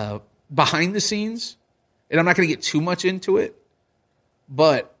behind the scenes. And I'm not going to get too much into it,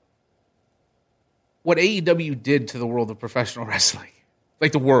 but what AEW did to the world of professional wrestling,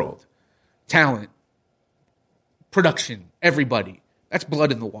 like the world, talent, production, everybody, that's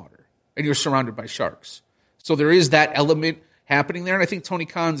blood in the water. And you're surrounded by sharks. So there is that element happening there. And I think Tony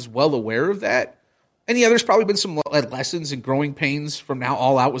Khan's well aware of that. And there's probably been some lessons and growing pains from now.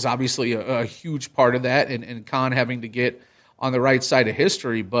 All Out was obviously a huge part of that, and Khan having to get on the right side of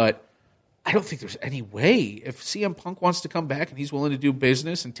history. But I don't think there's any way, if CM Punk wants to come back and he's willing to do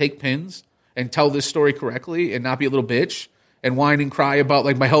business and take pins and tell this story correctly and not be a little bitch and whine and cry about,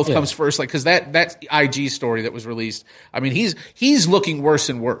 like, my health comes first, like, because that IG story that was released, I mean, he's looking worse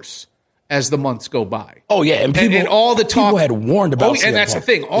and worse as the months go by. Oh yeah, and all the talk people had warned about. CM and that's Punk.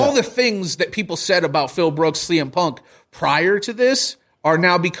 The thing. All the things that people said about Phil Brooks, CM Punk prior to this are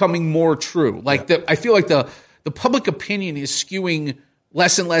now becoming more true. Like I feel like the public opinion is skewing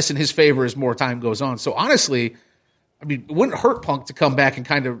less and less in his favor as more time goes on. So honestly, I mean, it wouldn't hurt Punk to come back and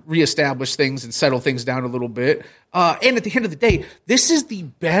kind of reestablish things and settle things down a little bit. And at the end of the day, this is the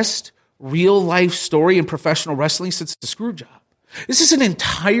best real life story in professional wrestling since the Screwjob. This is an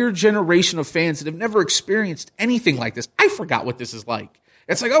entire generation of fans that have never experienced anything like this. I forgot what this is like.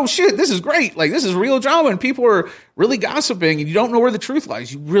 It's like, oh shit, this is great. Like, this is real drama and people are really gossiping and you don't know where the truth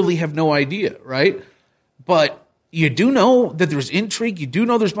lies. You really have no idea, right? But you do know that there's intrigue. You do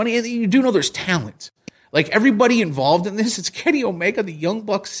know there's money, and you do know there's talent. Like, everybody involved in this, it's Kenny Omega, the Young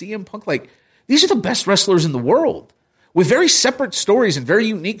Bucks, CM Punk. Like, these are the best wrestlers in the world with very separate stories and very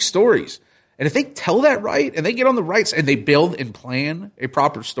unique stories. And if they tell that right and they get on the right side and they build and plan a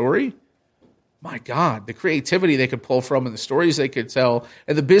proper story, my God, the creativity they could pull from and the stories they could tell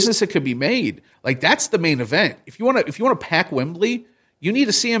and the business that could be made. Like, that's the main event. If you want to pack Wembley, you need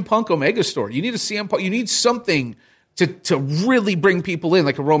a CM Punk Omega story. You need a CM Punk. You need something to really bring people in,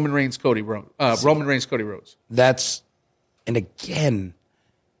 like a Roman Reigns Cody Rhodes. And again,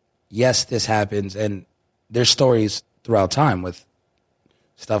 yes, this happens, and there's stories throughout time with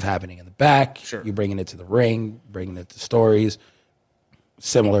stuff happening in the back. Sure. You bringing it to the ring, bringing it to stories.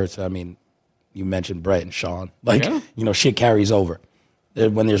 Similar to, I mean, you mentioned Brett and Sean. Like, shit carries over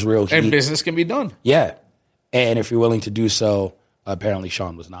when there's real heat. And business can be done. Yeah. And if you're willing to do so, apparently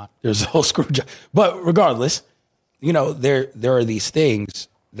Sean was not. There's a whole screw job. But regardless, there are these things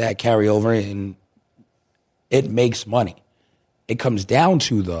that carry over and it makes money. It comes down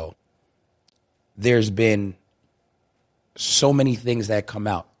to, though, there's been so many things that come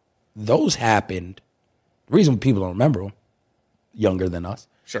out. Those happened. The reason people don't remember them, younger than us.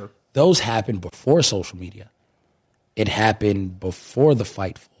 Sure. Those happened before social media. It happened before the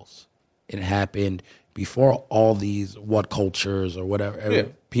Fightfuls. It happened before all these what cultures or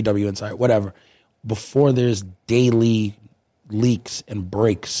whatever, PW Insight, whatever. Before there's daily leaks and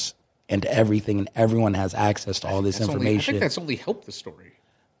breaks and everything, and everyone has access to all this information. I think that's only helped the story.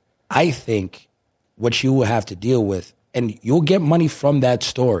 I think what you will have to deal with, and you'll get money from that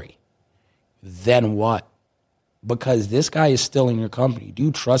story, then what? Because this guy is still in your company. Do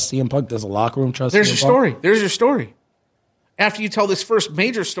you trust CM Punk? Does the locker room trust CM Punk? There's your story. after you tell this first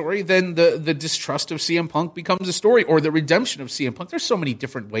major story, then the distrust of CM Punk becomes a story, or the redemption of CM Punk. There's so many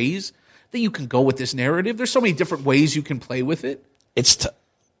different ways that you can go with this narrative. There's so many different ways you can play with it.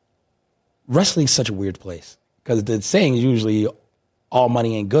 Wrestling's such a weird place because the saying is usually all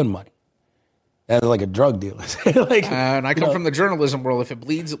money ain't good money. That's like a drug dealer. And I come from the journalism world. If it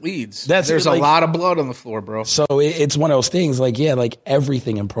bleeds, it leads. There's a lot of blood on the floor, bro. So it's one of those things like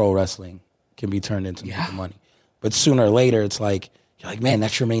everything in pro wrestling can be turned into making money. But sooner or later, it's like, you're like, man,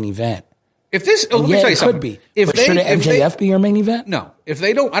 that's your main event. If this, let me tell you something. Could be. But should MJF be your main event? No. If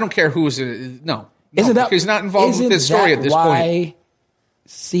they don't, I don't care who's in it. No. Isn't that, he's not involved with this story at this point. Why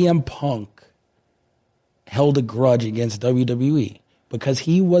CM Punk held a grudge against WWE? Because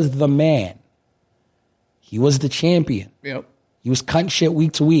he was the man. He was the champion. Yep. He was cutting shit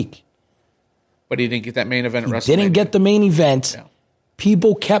week to week. But he didn't get that main event at WrestleMania. Didn't get the main event. Yeah.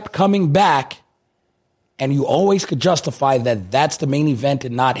 People kept coming back, and you always could justify that that's the main event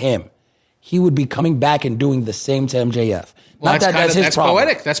and not him. He would be coming back and doing the same to MJF. Well, that's his problem.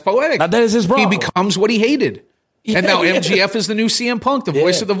 Poetic. That's poetic. Not that is his problem. He becomes what he hated. Yeah, and now MJF is the new CM Punk, the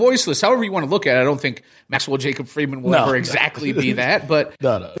voice of the voiceless. However you want to look at it, I don't think Maxwell Jacob Friedman will ever exactly be that. But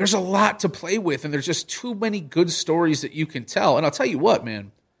there's a lot to play with, and there's just too many good stories that you can tell. And I'll tell you what,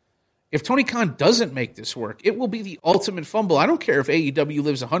 man. If Tony Khan doesn't make this work, it will be the ultimate fumble. I don't care if AEW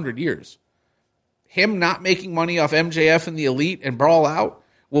lives 100 years. Him not making money off MJF and the Elite and Brawl Out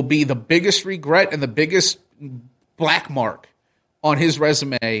will be the biggest regret and the biggest black mark on his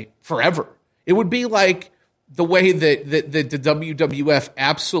resume forever. It would be like the way that the WWF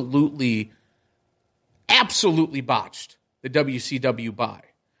absolutely botched the WCW buy.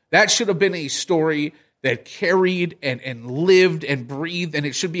 That should have been a story that carried and lived and breathed, and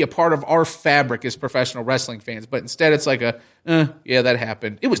it should be a part of our fabric as professional wrestling fans. But instead, it's like yeah, that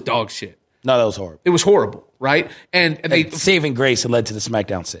happened. It was dog shit. No, that was horrible. It was horrible, right? And they saving grace and led to the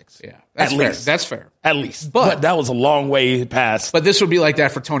SmackDown 6. Yeah, that's fair. That's fair. At least. But that was a long way past. But this would be like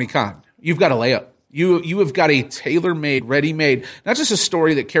that for Tony Khan. You've got to lay up. You have got a tailor-made, ready-made, not just a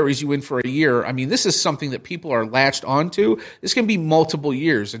story that carries you in for a year. I mean, this is something that people are latched onto. This can be multiple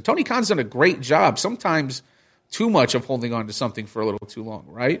years. And Tony Khan's done a great job, sometimes too much of holding on to something for a little too long,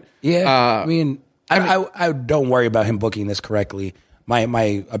 right? Yeah. I don't worry about him booking this correctly.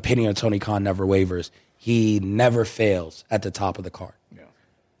 My opinion on Tony Khan never wavers. He never fails at the top of the card. Yeah.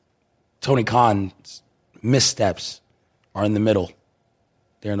 Tony Khan's missteps are in the middle.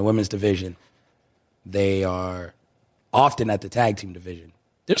 They're in the women's division. They are often at the tag team division.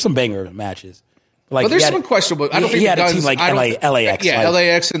 There's some banger matches. Like, there's some questionable. I don't think he had a team like LAX. Yeah,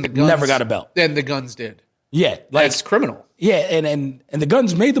 LAX and the Guns never got a belt. Then the Guns did. Yeah, that's criminal. Yeah, and the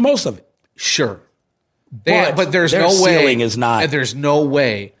Guns made the most of it. Sure, but there's no way. There's no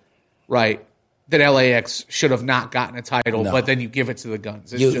way, right? That LAX should have not gotten a title, but then you give it to the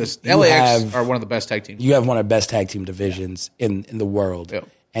Guns. It's LAX are one of the best tag teams. You have one of the best tag team divisions in the world,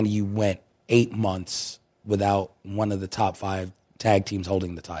 and you went 8 months without one of the top 5 tag teams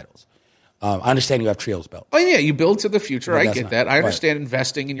holding the titles. I understand you have trios belt. Oh, yeah, you build to the future. I get that. I understand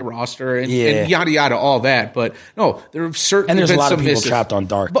investing in your roster and yada, yada, all that. But, no, there have certainly been some misses. And there's a lot of people trapped on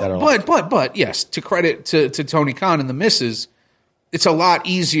dark. But, yes, to credit to Tony Khan and the misses, it's a lot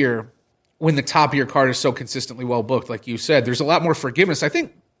easier when the top of your card is so consistently well booked, like you said. There's a lot more forgiveness. I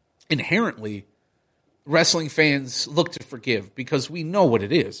think inherently wrestling fans look to forgive because we know what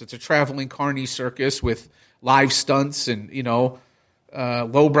it is. It's a traveling carny circus with live stunts and,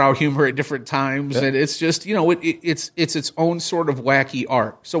 lowbrow humor at different times. Yeah. And it's just, it's its own sort of wacky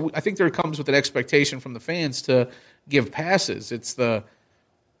art. So I think there comes with an expectation from the fans to give passes. It's the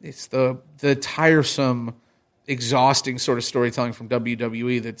tiresome, exhausting sort of storytelling from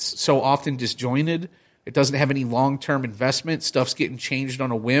WWE that's so often disjointed. It doesn't have any long-term investment. Stuff's getting changed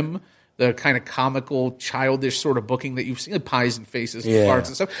on a whim. The kind of comical, childish sort of booking that you've seen, like pies and faces and parts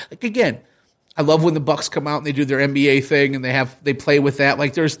and stuff. Like, again, I love when the Bucks come out and they do their NBA thing and they play with that.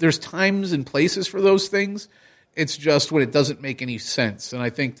 Like, there's times and places for those things. It's just when it doesn't make any sense. And I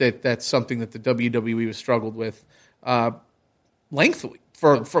think that's something that the WWE has struggled with lengthily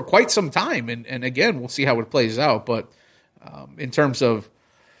for quite some time. And again, we'll see how it plays out. But in terms of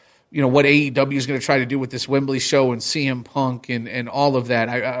what AEW is going to try to do with this Wembley show and CM Punk and all of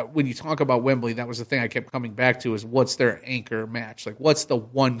that. When you talk about Wembley, that was the thing I kept coming back to is what's their anchor match? Like, what's the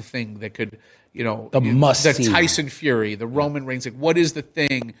one thing that could, the Tyson Fury, the Roman Reigns, like what is the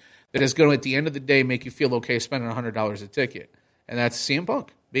thing that is going to, at the end of the day, make you feel okay spending $100 a ticket? And that's CM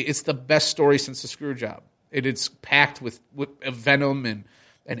Punk. It's the best story since the Screwjob. It's packed with venom and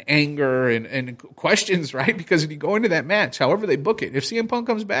anger and questions, right? Because if you go into that match, however they book it, if CM Punk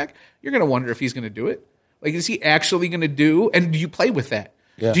comes back, you're going to wonder if he's going to do it. Like, is he actually going to do? And do you play with that?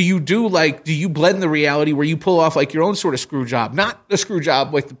 Yeah. Do you blend the reality where you pull off like your own sort of screw job? Not a screw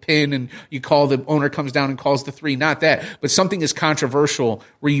job like the pin and you call the owner comes down and calls the 3, not that, but something is controversial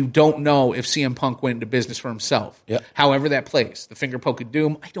where you don't know if CM Punk went into business for himself. Yeah. However that plays. The finger poke of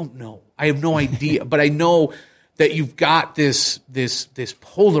doom, I don't know. I have no idea, but I know that you've got this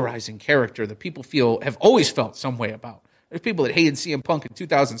polarizing character that people have always felt some way about. There's people that hated CM Punk in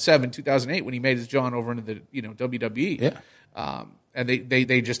 2007, 2008 when he made his jaunt over into the WWE. Yeah. And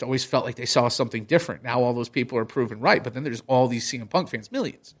they just always felt like they saw something different. Now all those people are proven right. But then there's all these CM Punk fans,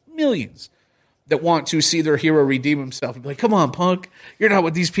 millions, that want to see their hero redeem himself and be like, come on, Punk. You're not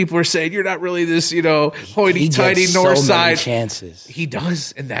what these people are saying. You're not really this, hoity-toity north side. Chances. He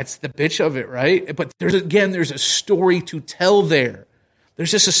does, and that's the bitch of it, right? But there's a story to tell there.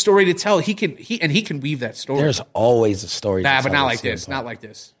 There's just a story to tell. He can weave that story. There's always a story to tell. But not like this. Not like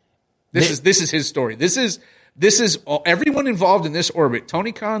this. This is his story. This is everyone involved in this orbit.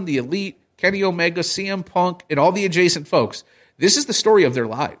 Tony Khan, the Elite, Kenny Omega, CM Punk, and all the adjacent folks. This is the story of their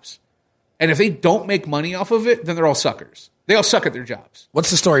lives. And if they don't make money off of it, then they're all suckers. They all suck at their jobs.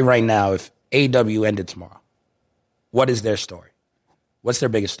 What's the story right now if AEW ended tomorrow? What is their story? What's their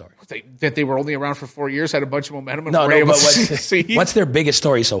biggest story? That they were only around for 4 years, had a bunch of momentum. And what's their biggest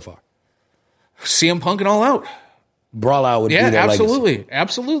story so far? CM Punk and All Out. Brawl Out would be their absolutely. legacy.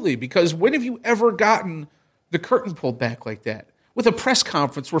 Absolutely. Because when have you ever gotten the curtain pulled back like that? With a press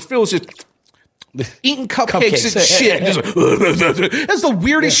conference where Phil's just eating cupcakes and shit. That's the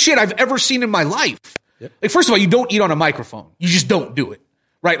weirdest shit I've ever seen in my life. Yep. Like, first of all, you don't eat on a microphone. You just don't do it.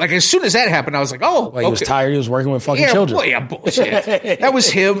 Right? Like, as soon as that happened, I was like, oh, he was tired. He was working with fucking children. Bullshit. That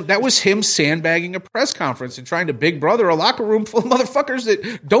was him sandbagging a press conference and trying to big brother a locker room full of motherfuckers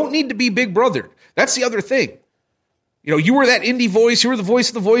that don't need to be big brothered. That's the other thing. You were that indie voice. You were the voice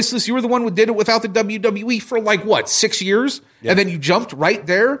of the voiceless. You were the one who did it without the WWE for 6 years? Yeah. And then you jumped right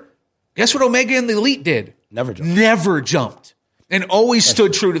there? Guess what Omega and the Elite did? Never jumped. And always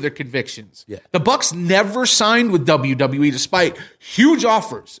stood true to their convictions. Yeah. The Bucks never signed with WWE despite huge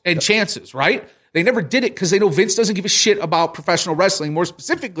offers and chances, right? They never did it because they know Vince doesn't give a shit about professional wrestling, more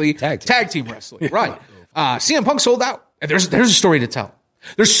specifically tag team wrestling. Right. CM Punk sold out. And there's a story to tell.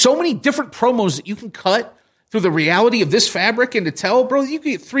 There's so many different promos that you can cut through the reality of this fabric and to tell, bro, you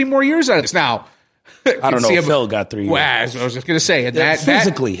can get 3 more years out of this. Now, I don't know if Phil got 3 years. Well, I was just going to say. And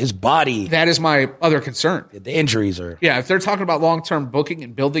physically, his body. That is my other concern. The injuries are. Yeah, if they're talking about long-term booking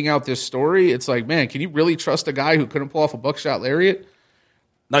and building out this story, it's like, man, can you really trust a guy who couldn't pull off a buckshot lariat?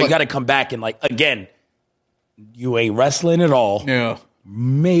 No, you got to come back and, again, you ain't wrestling at all. Yeah.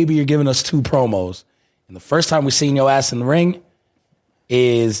 Maybe you're giving us 2 promos. And the first time we seen your ass in the ring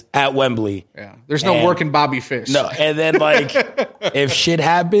is at Wembley. Yeah. There's no working Bobby Fish. No. And then, if shit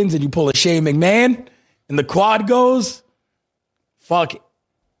happens and you pull a Shane McMahon and the quad goes, fuck it.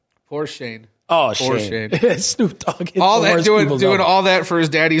 Poor Shane. Oh, Shane. Snoop Dogg. All that doing all that for his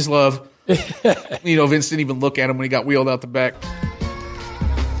daddy's love. Vince didn't even look at him when he got wheeled out the back.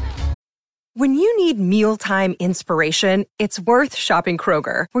 When you need mealtime inspiration, it's worth shopping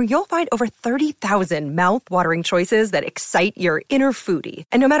Kroger, where you'll find over 30,000 mouth-watering choices that excite your inner foodie.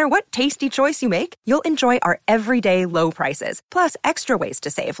 And no matter what tasty choice you make, you'll enjoy our everyday low prices, plus extra ways to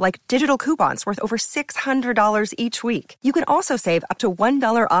save, like digital coupons worth over $600 each week. You can also save up to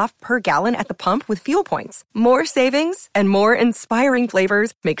 $1 off per gallon at the pump with fuel points. More savings and more inspiring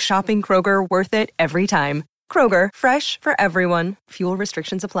flavors make shopping Kroger worth it every time. Kroger, fresh for everyone. Fuel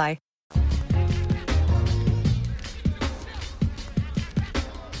restrictions apply.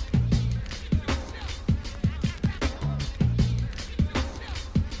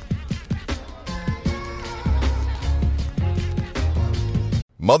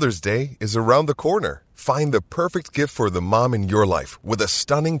 Mother's Day is around the corner. Find the perfect gift for the mom in your life with a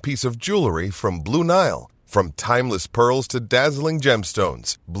stunning piece of jewelry from Blue Nile. From timeless pearls to dazzling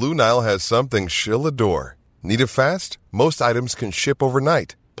gemstones, Blue Nile has something she'll adore. Need it fast? Most items can ship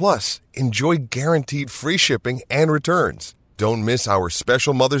overnight. Plus, enjoy guaranteed free shipping and returns. Don't miss our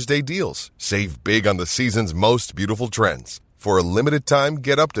special Mother's Day deals. Save big on the season's most beautiful trends. For a limited time,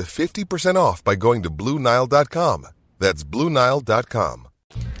 get up to 50% off by going to BlueNile.com. That's BlueNile.com.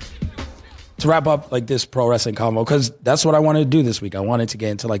 To wrap up this pro wrestling convo, because that's what I wanted to do this week. I wanted to get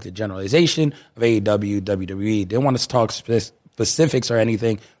into the generalization of AEW, WWE. Didn't want us to talk specifics or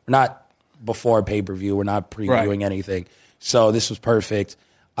anything. We're not before pay-per-view. We're not previewing anything. So this was perfect.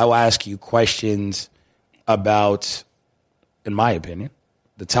 I will ask you questions about, in my opinion,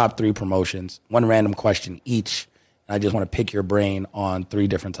 the top 3 promotions, 1 random question each. And I just want to pick your brain on 3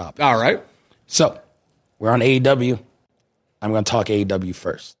 different topics. All right. So we're on AEW. I'm going to talk AEW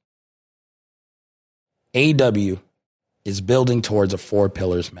first. AEW is building towards a 4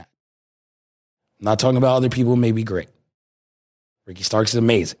 pillars match. I'm not talking about other people who may be great. Ricky Starks is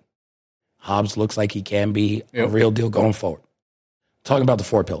amazing. Hobbs looks like he can be a real deal going forward. Talking about the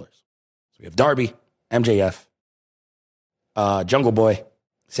 4 pillars. So we have Darby, MJF, Jungle Boy,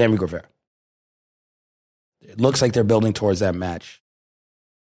 Sammy Guevara. It looks like they're building towards that match.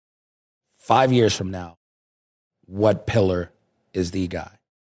 5 years from now, what pillar is the guy?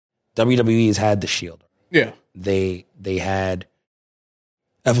 WWE has had the Shield. Yeah. They had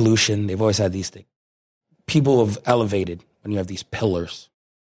Evolution. They've always had these things. People have elevated when you have these pillars.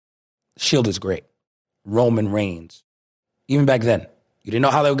 Shield is great. Roman Reigns. Even back then, you didn't know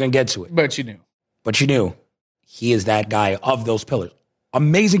how they were going to get to it. But you knew. But you knew. He is that guy of those pillars.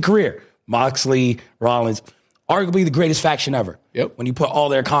 Amazing career. Moxley, Rollins, arguably the greatest faction ever. Yep. When you put all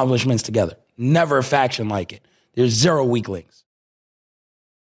their accomplishments together. Never a faction like it. There's 0 weak links.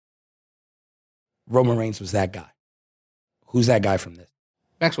 Roman Reigns was that guy. Who's that guy from this?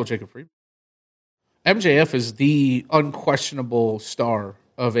 Maxwell Jacob Friedman. MJF is the unquestionable star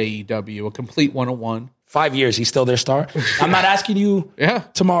of AEW, a complete 101. 5 years, he's still their star? I'm not asking you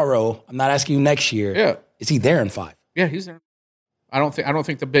tomorrow. I'm not asking you next year. Yeah. Is he there in 5? Yeah, he's there. I don't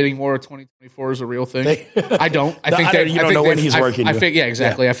think the bidding war of 2024 is a real thing. I don't. I think you don't know when he's working. I think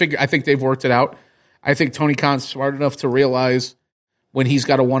exactly. Yeah. I think they've worked it out. I think Tony Khan's smart enough to realize when he's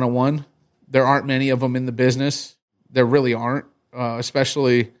got a 101, there aren't many of them in the business. There really aren't,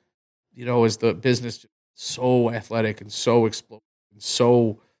 especially, as the business is so athletic and so explosive and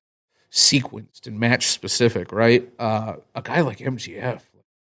so sequenced and match specific, right? A guy like MJF,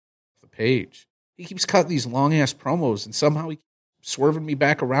 the page, he keeps cutting these long ass promos, and somehow he keeps swerving me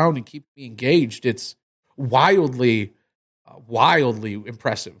back around and keep me engaged. It's wildly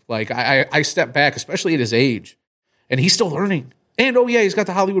impressive. Like I step back, especially at his age, and he's still learning. And he's got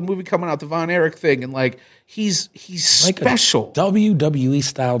the Hollywood movie coming out, the Von Erich thing, and like he's like special, a WWE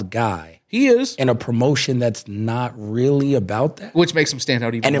styled guy. He is in a promotion that's not really about that, which makes him stand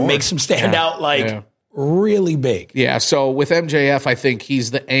out even more. And it makes him stand out really big. Yeah. So with MJF, I think he's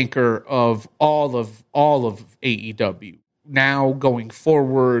the anchor of all of AEW. Now going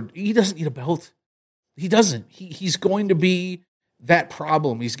forward, he doesn't need a belt. He doesn't. He's going to be that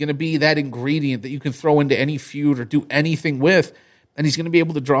problem. He's going to be that ingredient that you can throw into any feud or do anything with, and he's going to be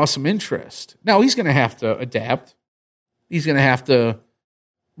able to draw some interest. Now, he's going to have to adapt. He's going to have to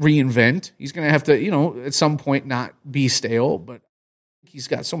reinvent. He's going to have to, at some point not be stale, but he's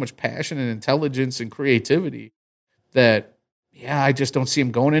got so much passion and intelligence and creativity that, I just don't see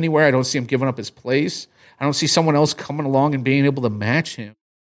him going anywhere. I don't see him giving up his place. I don't see someone else coming along and being able to match him.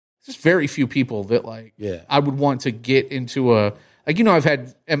 There's very few people that I would want to get into I've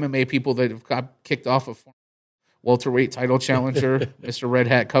had MMA people that have got kicked off of welterweight title challenger, Mr. Red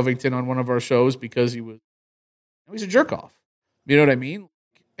Hat Covington, on one of our shows because he's a jerk off. You know what I mean?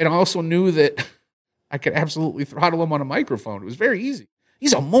 And I also knew that I could absolutely throttle him on a microphone. It was very easy.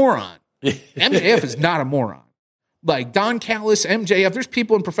 He's a moron. MJF is not a moron. Like Don Callis, MJF, there's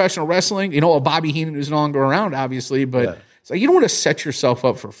people in professional wrestling, Bobby Heenan who's no longer around, obviously, but it's like you don't want to set yoururself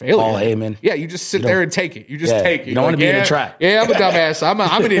up for failure. Paul Heyman. Yeah, you just sit there and take it. You just take it. You don't want to be in the trap. Yeah, I'm a dumbass. I'm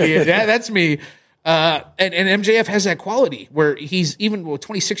an idiot. Yeah, that's me. And MJF has that quality where he's even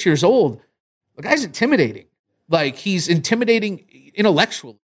 26 years old. The guy's intimidating. Like he's intimidating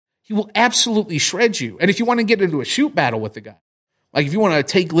intellectually. He will absolutely shred you. And if you want to get into a shoot battle with the guy, like if you want to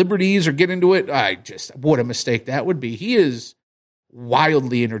take liberties or get into it, what a mistake that would be. He is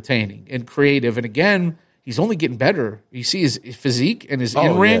wildly entertaining and creative. And again, he's only getting better. You see his physique and his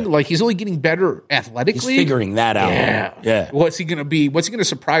in-ring. Like he's only getting better athletically. He's figuring that out. Yeah. What's he going to be? What's he going to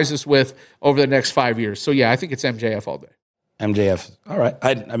surprise us with over the next 5 years? So I think it's MJF all day. MJF. All right.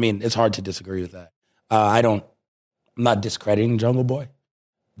 I mean, it's hard to disagree with that. I'm not discrediting Jungle Boy.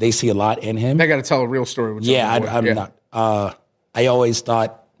 They see a lot in him. They got to tell a real story with Jungle Boy. I'm not. I always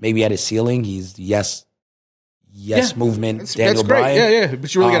thought maybe at his ceiling, he's yes movement, Daniel Bryan. Yeah.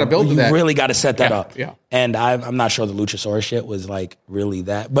 But you really got to build to that. You really got to set that up. Yeah. And I'm not sure the Luchasaurus shit was like really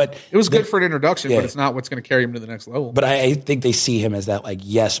that. But it was good for an introduction, but it's not what's going to carry him to the next level. But I think they see him as that like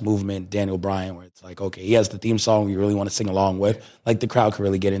yes movement, Daniel Bryan, where it's like, okay, he has the theme song you really want to sing along with. Like the crowd can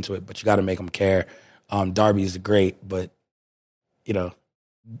really get into it, but you got to make them care. Darby's great, but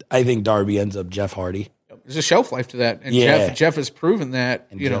I think Darby ends up Jeff Hardy. There's a shelf life to that, and Jeff has proven that.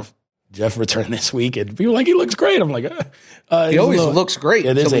 And Jeff returned this week, and people are like, he looks great. I'm like, he always looks great.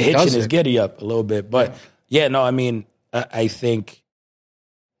 Yeah, there's a hitch in his giddy up a little bit, but I think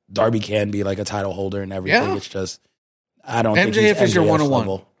Darby can be like a title holder and everything. Yeah. It's just I don't think MJF is your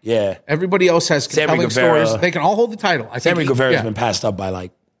 101. Yeah, everybody else has compelling stories. They can all hold the title. Sammy Guevara has been passed up by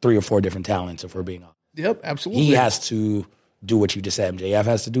like 3 or 4 different talents, if we're being honest. Yep, absolutely. He has to do what you just said MJF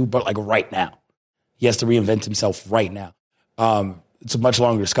has to do, but like right now. He has to reinvent himself right now. It's a much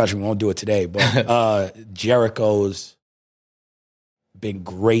longer discussion. We won't do it today, but Jericho's been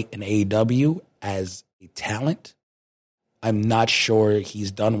great in AEW as a talent. I'm not sure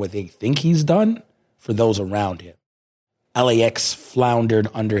he's done what they think he's done for those around him. LAX floundered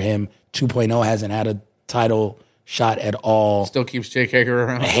under him. 2.0 hasn't had a title shot at all. Still keeps Jake Hager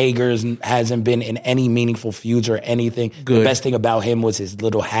around. Hager hasn't been in any meaningful feuds or anything. Good. The best thing about him was his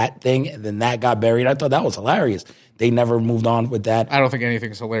little hat thing, and then that got buried. I thought that was hilarious. They never moved on with that. I don't think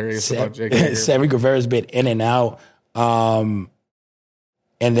anything's hilarious about Jake Hager. Sammy Guevara's been in and out. And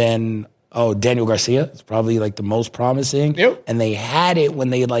then, Daniel Garcia is probably like the most promising. Yep. And they had it when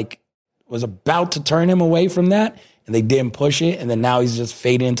they like was about to turn him away from that, and they didn't push it, and then now he's just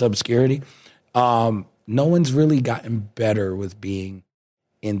fading into obscurity. No one's really gotten better with being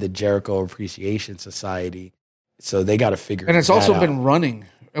in the Jericho Appreciation Society, so they got to figure. And it's that also out. been running,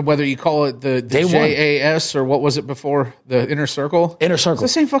 whether you call it the JAS or what was it before, the Inner Circle. Inner Circle,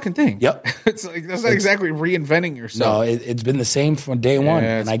 it's the same fucking thing. Yep, it's like that's not exactly reinventing yourself. No, it's been the same from day one,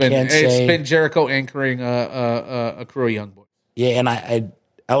 and I can't say it's been Jericho anchoring a crew of young boys. Yeah, and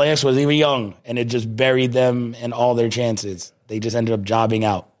LAX was even young, and it just buried them and all their chances. They just ended up jobbing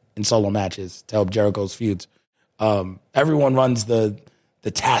out in solo matches to help Jericho's feuds. Everyone runs the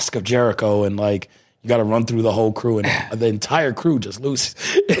task of Jericho, and like you got to run through the whole crew, and the entire crew just loses.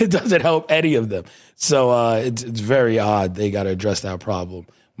 It doesn't help any of them. So it's very odd. They got to address that problem.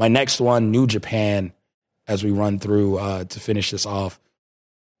 My next one, New Japan, as we run through to finish this off.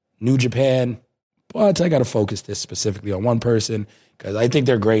 New Japan, but I got to focus this specifically on one person because I think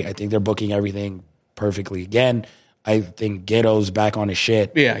they're great. I think they're booking everything perfectly again. I think Geto's back on his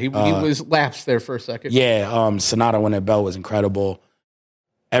shit. Yeah, he was lapsed there for a second. Yeah, Sonata winning a belt was incredible.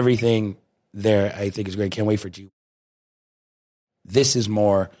 Everything there, I think, is great. Can't wait for G. This is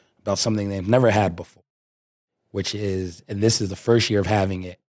more about something they've never had before, which is, and this is the first year of having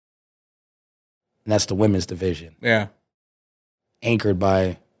it, and that's the women's division. Yeah. Anchored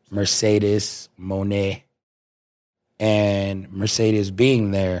by Mercedes Moné. And Mercedes being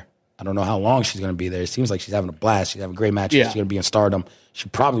there, I don't know how long she's going to be there. It seems like she's having a blast. She's having a great match. Yeah. She's going to be in Stardom. She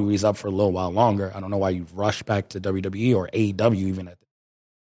probably be up for a little while longer. I don't know why you rush back to WWE or AEW even at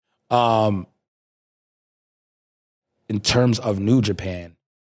in terms of New Japan,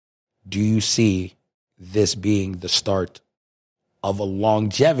 do you see this being the start of a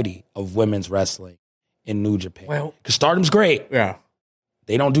longevity of women's wrestling in New Japan? Well, because Stardom's great. Yeah.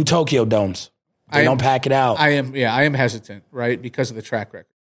 They don't do Tokyo Domes. They don't pack it out. I am hesitant, right, because of the track record.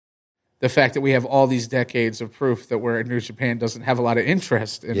 The fact that we have all these decades of proof that we're in New Japan doesn't have a lot of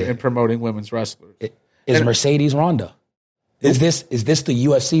interest in promoting women's wrestlers. Is Mercedes Ronda? Is this the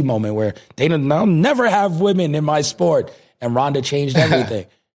UFC moment where I'll never have women in my sport, and Ronda changed everything?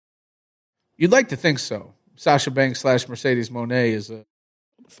 You'd like to think so. Sasha Banks / Mercedes Moné is a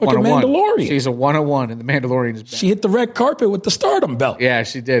fucking Mandalorian. She's a 101, and the Mandalorian is back. She hit the red carpet with the Stardom belt. Yeah,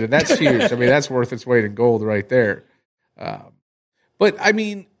 she did, and that's huge. I mean, that's worth its weight in gold right there. But I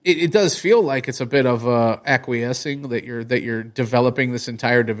mean, it does feel like it's a bit of acquiescing that you're developing this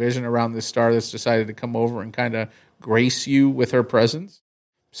entire division around this star that's decided to come over and kind of grace you with her presence.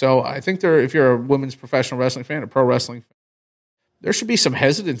 So I think if you're a women's professional wrestling fan, a pro wrestling fan, there should be some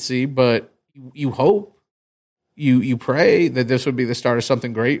hesitancy, but you hope, you pray that this would be the start of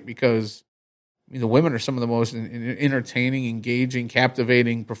something great because I mean, the women are some of the most entertaining, engaging,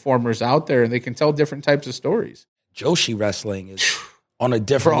 captivating performers out there, and they can tell different types of stories. Joshi wrestling is on a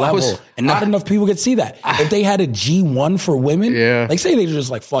different level, and not enough people could see that. If they had a G1 for women, like say they just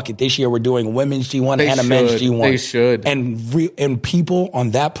like, fuck it, this year we're doing women's G1 and a men's G1. They should. And people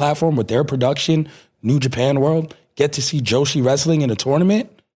on that platform with their production, New Japan World, get to see Joshi wrestling in a tournament.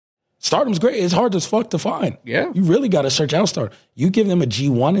 Stardom's great. It's hard as fuck to find. Yeah. You really got to search out Stardom. You give them a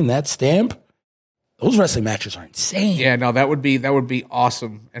G1 in that stamp, those wrestling matches are insane. Yeah, no, that would be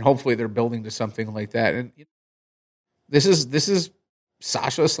awesome. And hopefully they're building to something like that. And this is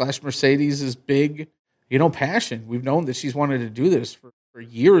Sasha / Mercedes' big, passion. We've known that she's wanted to do this for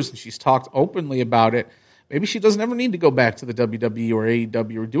years, and she's talked openly about it. Maybe she doesn't ever need to go back to the WWE or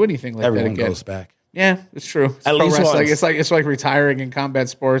AEW or do anything like that again. Everyone goes back. Yeah, it's true. At least once. It's like retiring in combat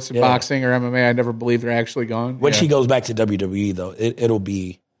sports and boxing or MMA. I never believe they're actually gone. When she goes back to WWE, though, it'll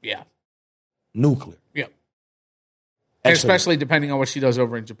be nuclear. Yeah. And especially depending on what she does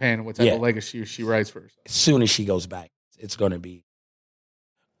over in Japan and what type of legacy she writes for herself. As soon as she goes back, it's going to be.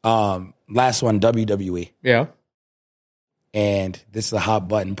 Last one, WWE. Yeah. And this is a hot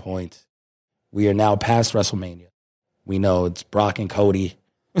button point. We are now past WrestleMania. We know it's Brock and Cody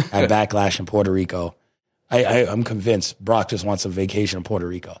at Backlash in Puerto Rico. I'm convinced Brock just wants a vacation in Puerto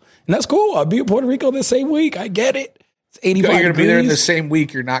Rico. And that's cool. I'll be in Puerto Rico the same week. I get it. It's 85 You're going to be there in the degrees. same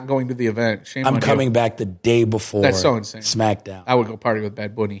week. You're not going to the event. Shame I'm on coming you. back the day before That's so insane. SmackDown. I would go party with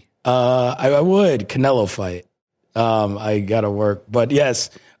Bad Bunny. I would. Canelo fight. I got to work. But yes,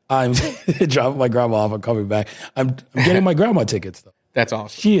 I'm dropping my grandma off. I'm coming back. I'm getting my grandma tickets, though. That's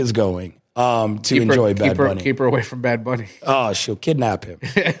awesome. She is going to enjoy Bad Bunny. Keep her away from Bad Bunny. Oh, she'll kidnap him.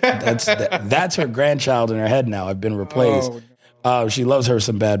 That's her grandchild in her head now. I've been replaced. She loves her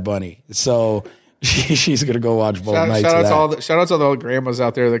some Bad Bunny. So she's going to go watch both nights Shout of out to all the grandmas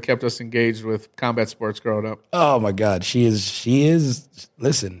out there that kept us engaged with combat sports growing up. Oh, my God. She is.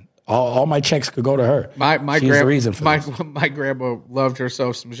 Listen, all my checks could go to her. She's the reason for this. My grandma loved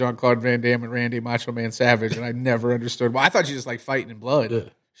herself some Jean-Claude Van Damme and Randy Macho Man Savage, and I never understood why. I thought she just liked fighting in blood. Yeah.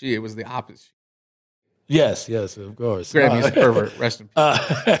 It was the opposite. Yes, of course. Grammy's a pervert. Rest in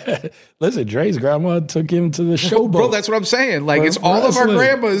peace. Listen, Dre's grandma took him to the showboat. Bro, that's what I'm saying. Like, it's all of our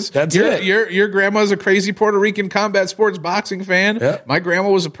grandmas. That's it. Your grandma's a crazy Puerto Rican combat sports boxing fan. Yep. My grandma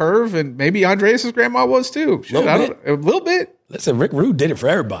was a perv, and maybe Andreas' grandma was too. A little bit. Listen, Rick Rude did it for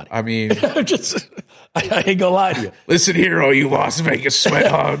everybody. I mean, I ain't gonna lie to you. Listen here, all you Las Vegas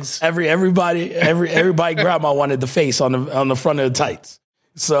sweat hogs. Everybody grandma wanted the face on the front of the tights.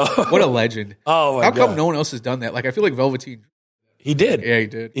 So what a legend. Oh my How God. come no one else has done that? Like, I feel like Velveteen. He did. Yeah, he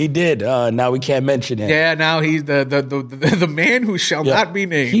did. He did. Now we can't mention him. Yeah, now he's the man who shall not be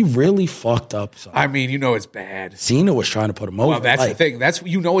named. He really fucked up. Son. I mean, it's bad. Cena was trying to put him over. Well, that's the thing.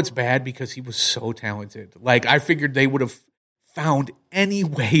 It's bad because he was so talented. Like, I figured they would have found any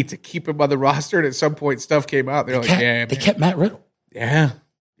way to keep him on the roster, and at some point stuff came out. They're they kept Matt Riddle. Yeah.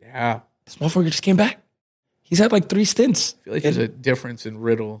 This motherfucker just came back. He's had like 3 stints. I feel like there's a difference in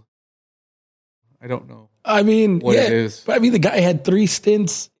Riddle. I don't know. I mean, what it is. But I mean, the guy had 3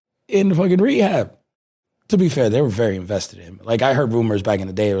 stints in fucking rehab. To be fair, they were very invested in him. Like, I heard rumors back in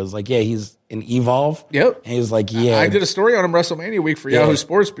the day. It was like, yeah, he's in Evolve. Yep. And he was like, yeah. I did a story on him WrestleMania week for Yahoo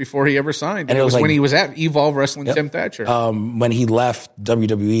Sports before he ever signed. And it was like, when he was at Evolve wrestling Tim Thatcher. When he left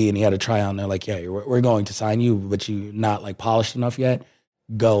WWE and he had a tryout, and they're like, yeah, we're going to sign you, but you're not like polished enough yet.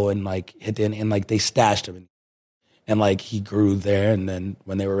 Go and like hit the end. And like they stashed him. And like he grew there. And then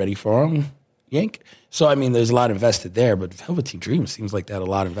when they were ready for him, yank. So, I mean, there's a lot invested there, but Velveteen Dream seems like they had a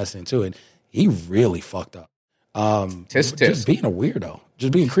lot invested into it. He really fucked up. Just being a weirdo,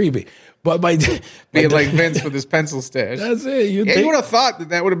 just being creepy. But being like Vince with his pencil stash. That's it. You would have thought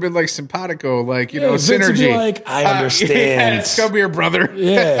that would have been like simpatico, like, Vince synergy. Would be like, I understand. Yes, come here, brother.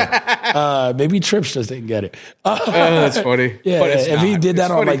 Yeah. Maybe Trips just didn't get it. That's funny. Yeah. But it's if he did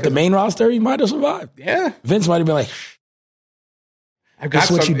that on like the main roster, he might have survived. Yeah. Vince might have been like, I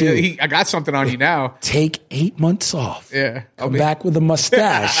got something on you now. Take 8 months off. Yeah. Come back with a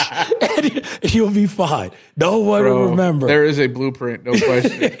mustache and you'll be fine. No one will remember. There is a blueprint, no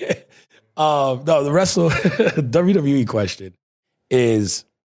question. No, the WWE question is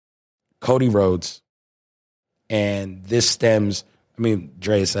Cody Rhodes. And this stems, I mean,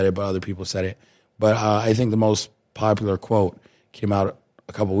 Dre said it, but other people said it. But I think the most popular quote came out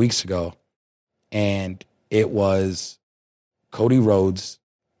a couple weeks ago. And it was Cody Rhodes,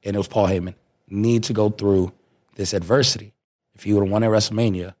 and it was Paul Heyman, need to go through this adversity. If he would have won at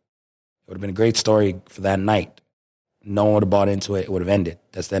WrestleMania, it would have been a great story for that night. No one would have bought into it. It would have ended.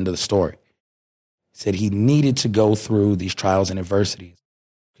 That's the end of the story. He said he needed to go through these trials and adversities,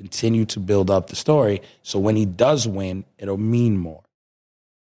 continue to build up the story, so when he does win, it'll mean more.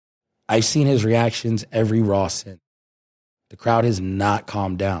 I've seen his reactions every Raw since. The crowd has not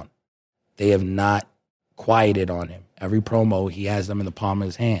calmed down. They have not quieted on him. Every promo, he has them in the palm of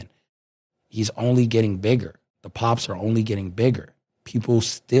his hand. He's only getting bigger. The pops are only getting bigger. People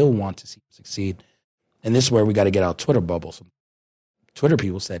still want to see him succeed. And this is where we got to get out Twitter bubble. Some Twitter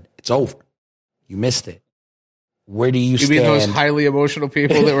people said, it's over. You missed it. Where do you stand? You mean those highly emotional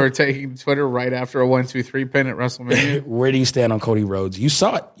people that were taking Twitter right after a 1-2-3 pin at WrestleMania? Where do you stand on Cody Rhodes? You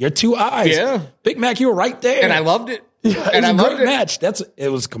saw it. Your 2 eyes. Yeah. Big Mac, you were right there. And I loved it. Yeah, and it was I a loved great match. It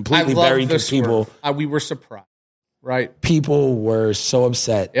was completely buried because people. We were surprised, right? People were so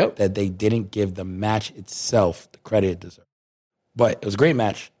upset that they didn't give the match itself the credit it deserved. But it was a great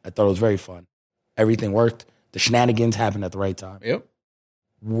match. I thought it was very fun. Everything worked. The shenanigans happened at the right time. Yep.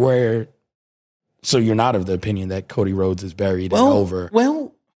 So you're not of the opinion that Cody Rhodes is buried and over?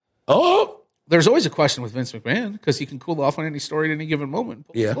 There's always a question with Vince McMahon because he can cool off on any story at any given moment and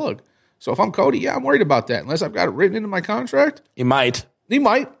pull the plug. So if I'm Cody, I'm worried about that. Unless I've got it written into my contract. He might. I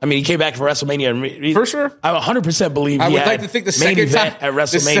mean, he came back for WrestleMania. For sure. I 100% believe I would like to think the second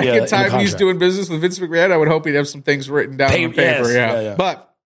time he's doing business with Vince McMahon, I would hope he'd have some things written down on paper. Yeah.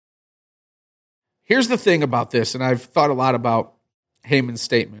 But Here's the thing about this, and I've thought a lot about Heyman's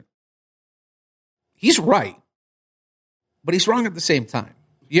statement. He's right, but he's wrong at the same time.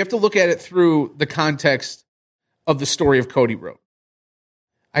 You have to look at it through the context of the story of Cody Rhodes.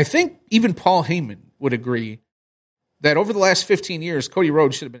 I think even Paul Heyman would agree that over the last 15 years, Cody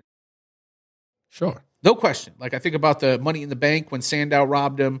Rhodes should have been. Sure. No question. Like, I think about the Money in the Bank when Sandow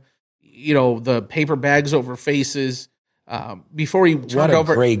robbed him, the paper bags over faces. Before he turned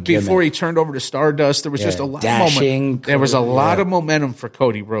over to Stardust, there was just a lot of momentum. There was a lot of momentum for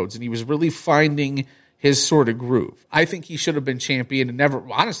Cody Rhodes, and he was really finding his sort of groove. I think he should have been champion and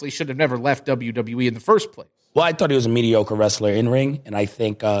should have never left WWE in the first place. Well, I thought he was a mediocre wrestler in ring, and I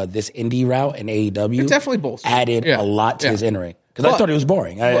think this indie route in AEW definitely added a lot to his in ring. Because I thought he was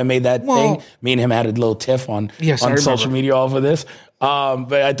boring. I made that thing. Me and him had a little tiff on social media off of this.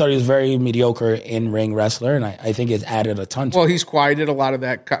 But I thought he was very mediocre in-ring wrestler, and I think it's added a ton to Well, he's quieted a lot of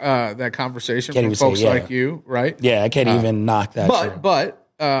that conversation from folks like you, right? Yeah, I can't even knock that. But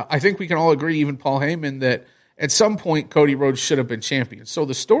I think we can all agree, even Paul Heyman, that at some point Cody Rhodes should have been champion. So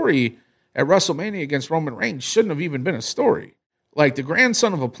the story at WrestleMania against Roman Reigns shouldn't have even been a story. Like, the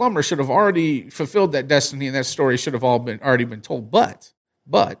grandson of a plumber should have already fulfilled that destiny, and that story should have already been told. But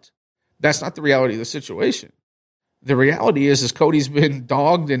that's not the reality of the situation. The reality is Cody's been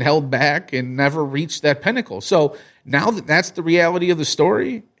dogged and held back and never reached that pinnacle. So now that that's the reality of the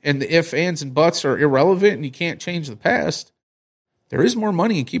story, and the ifs, ands, and buts are irrelevant, and you can't change the past, there is more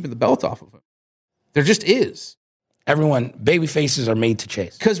money in keeping the belt off of him. There just is. Baby faces are made to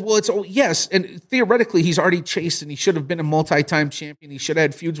chase. Because, yes, and theoretically, he's already chased, and he should have been a multi-time champion. He should have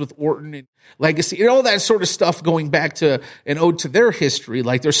had feuds with Orton and Legacy, and all that sort of stuff going back to an ode to their history.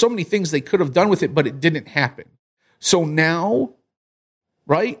 Like, there's so many things they could have done with it, but it didn't happen. So now,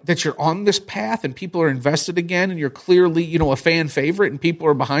 right, that you're on this path and people are invested again, and you're clearly, a fan favorite, and people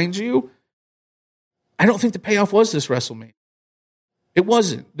are behind you, I don't think the payoff was this WrestleMania. It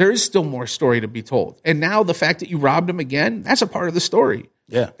wasn't. There is still more story to be told. And now the fact that you robbed him again, that's a part of the story.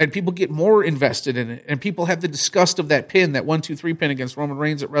 Yeah. And people get more invested in it. And people have the disgust of that pin, that 1-2-3 pin against Roman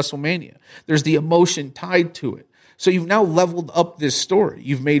Reigns at WrestleMania. There's the emotion tied to it. So you've now leveled up this story.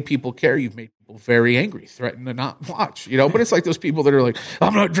 You've made people care. You've made people very angry, threaten to not watch. But it's like those people that are like,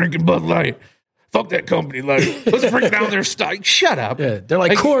 I'm not drinking Bud Light. Fuck that company. Like, let's bring down their stock. Shut up. Yeah, they're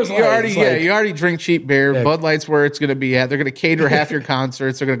like Coors Light. You already drink cheap beer. Yeah. Bud Light's where it's going to be at. They're going to cater half your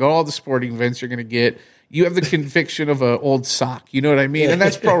concerts. They're going to go to all the sporting events you're going to get. You have the conviction of an old sock. You know what I mean? And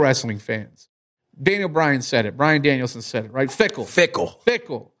that's pro wrestling fans. Daniel Bryan said it. Bryan Danielson said it, right? Fickle.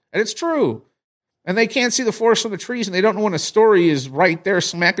 And it's true. And they can't see the forest from the trees, and they don't know when a story is right there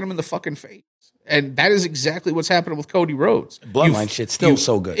smacking them in the fucking face. And that is exactly what's happening with Cody Rhodes. Bloodline shit's still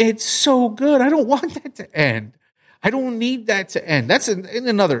so good. It's so good. I don't want that to end. I don't need that to end. That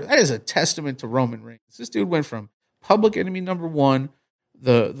is a testament to Roman Reigns. This dude went from public enemy number one,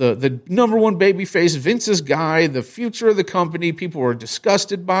 the number one babyface, Vince's guy, the future of the company. People were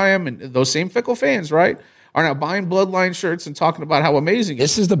disgusted by him, and those same fickle fans, right, are now buying Bloodline shirts and talking about how amazing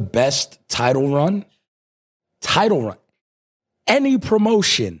this is the best title run. Any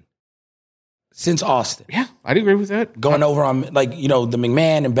promotion since Austin. Yeah, I'd agree with that. Going over on, the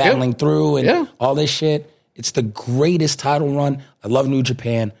McMahon and battling through and all this shit. It's the greatest title run. I love New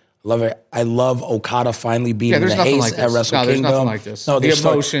Japan. I love it. I love Okada finally beating the Ace at Wrestle Kingdom. There's nothing like this. No, the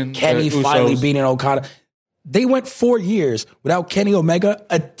emotion. Kenny finally beating Okada. They went 4 years without Kenny Omega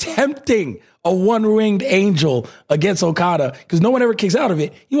attempting a one-winged angel against Okada because no one ever kicks out of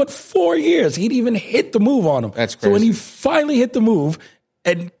it. He went 4 years. He didn't even hit the move on him. That's crazy. So when he finally hit the move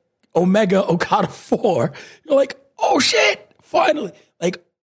and Omega Okada 4, you're like, oh shit, finally. Like,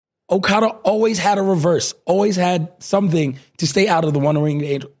 Okada always had a reverse, always had something to stay out of the one-winged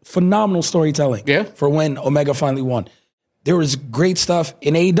angel. Phenomenal storytelling for when Omega finally won. There was great stuff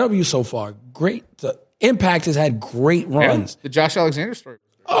in AEW so far. Great. Impact has had great runs. The Josh Alexander story.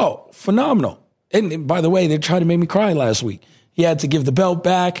 Oh, phenomenal. And by the way, they tried to make me cry last week. He had to give the belt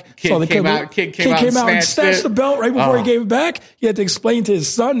back. Kid came out and snatched the belt right before he gave it back. He had to explain to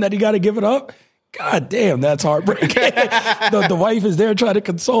his son that he got to give it up. God damn, that's heartbreaking. the wife is there trying to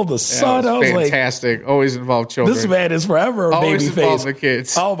console the son. I was fantastic. Always involve children. This man is forever a always baby involve face. The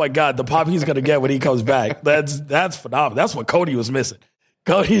kids. Oh my God, the pop he's gonna get when he comes back. That's phenomenal. That's what Cody was missing.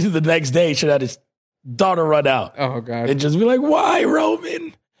 Cody the next day should have his daughter run out. Oh God, and just be like, why,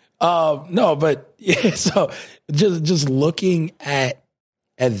 Roman? No, but yeah. So just looking at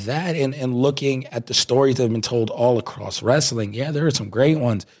that and looking at the stories that have been told all across wrestling. Yeah, there are some great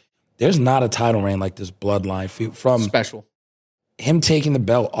ones. There's not a title reign like this Bloodline feud from special. Him taking the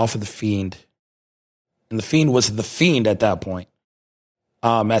belt off of the Fiend, and the Fiend was the Fiend at that point,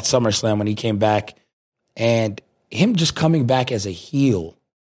 at SummerSlam when he came back. And him just coming back as a heel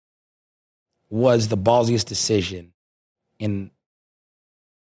was the ballsiest decision in,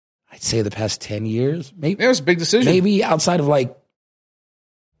 I'd say, the past 10 years. Maybe it was a big decision. Maybe outside of like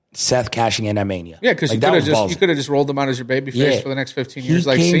Seth cashing in at Mania. Yeah, because like, you could have just rolled him out as your babyface for the next 15 years,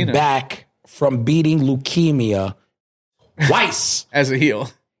 like Cena. He came back from beating leukemia twice as a heel.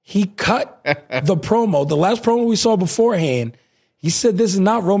 He cut the promo. The last promo we saw beforehand, he said, "This is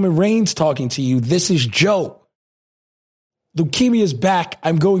not Roman Reigns talking to you. This is Joe. Leukemia is back.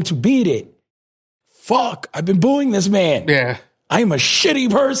 I'm going to beat it. Fuck, I've been booing this man. Yeah. I'm a shitty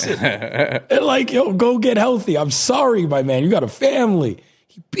person. And like, yo, go get healthy. I'm sorry, my man. You got a family."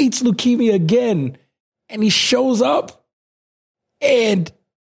 He beats leukemia again, and he shows up, and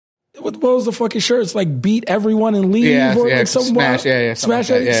what was the fucking shirt? It's like beat everyone and leave, or like some smash, smash,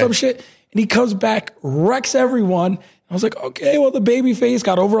 like some shit. And he comes back, wrecks everyone. I was like, okay, well, the babyface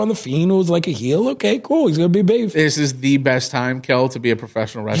got over on the Fiend, who was like a heel. Okay, cool. He's gonna be a babyface. This is the best time, Kel, to be a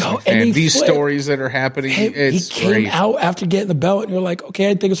professional wrestling fan. These stories that are happening, it's he came out after getting the belt, and you're like, okay,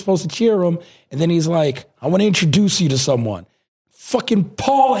 I think I'm supposed to cheer him. And then he's like, I want to introduce you to someone. Fucking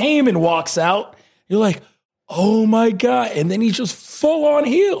Paul Heyman walks out. You're like, oh my God. And then he's just full on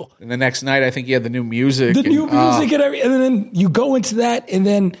heel. And the next night, I think he had the new music. And everything. And then you go into that, and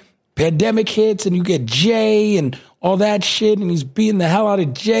then pandemic hits, and you get Jay and all that shit. And he's beating the hell out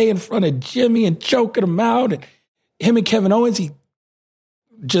of Jay in front of Jimmy and choking him out. And him and Kevin Owens, he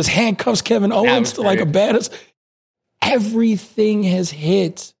just handcuffs Kevin Owens to like a badass. Everything has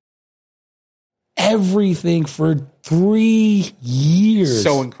hit. Everything for 3 years.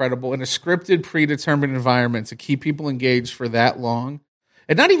 So incredible. In a scripted, predetermined environment to keep people engaged for that long.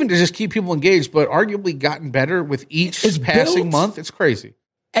 And not even to just keep people engaged, but arguably gotten better with each passing month. It's crazy.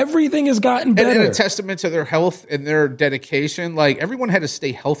 Everything has gotten better. And a testament to their health and their dedication. Like, everyone had to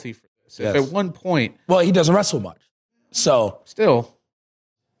stay healthy for this. Yes. If at one point... Well, he doesn't wrestle much. So... Still.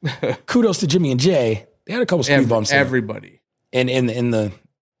 Kudos to Jimmy and Jay. They had a couple speed bumps. Everybody. And in the...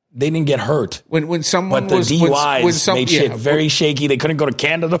 They didn't get hurt. When someone but the DUIs made shit very shaky. They couldn't go to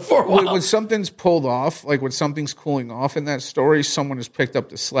Canada for a while. When something's pulled off, like when something's cooling off in that story, someone has picked up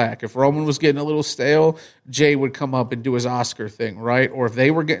the slack. If Roman was getting a little stale, Jay would come up and do his Oscar thing, right? Or if they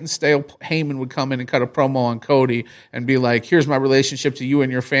were getting stale, Heyman would come in and cut a promo on Cody and be like, here's my relationship to you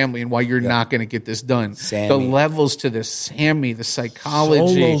and your family and why you're not going to get this done. Sammy. The levels to this, Sammy, the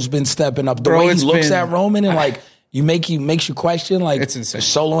psychology. Solo's been stepping up. The way he looks at Roman and like... makes you question, like, it's insane.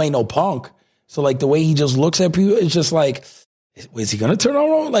 Solo ain't no punk. So, like, the way he just looks at people, it's just like, is he going to turn on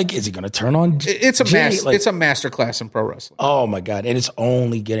Roman? Like, is he going to turn on Jay? It's a masterclass in pro wrestling. Oh, my God. And it's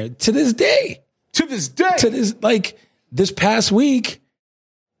only getting, to this day. This past week,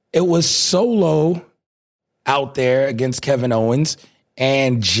 it was Solo out there against Kevin Owens,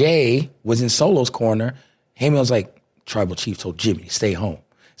 and Jay was in Solo's corner. Heyman was like, Tribal Chief told Jimmy, stay home.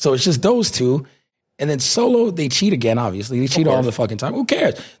 So it's just those two. And then Solo, they cheat again, obviously. They cheat all the fucking time. Who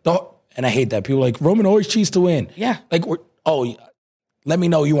cares? And I hate that. People are like, Roman always cheats to win. Yeah. Like, let me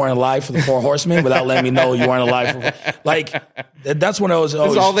know you weren't alive for the Four Horsemen without letting me know you weren't alive. That's when I was,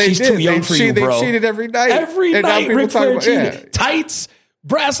 she's too young for you, bro. They cheated every night. Every night, Ric Flair cheated. Yeah. Tights,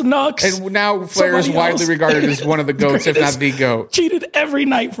 brass knucks. And now Flair is widely regarded as one of the GOATs, if not the GOAT. Cheated every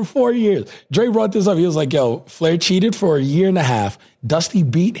night for 4 years. Dre brought this up. He was like, yo, Flair cheated for a year and a half. Dusty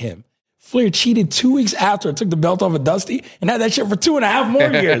beat him. Flair cheated 2 weeks after it took the belt off of Dusty and had that shit for 2.5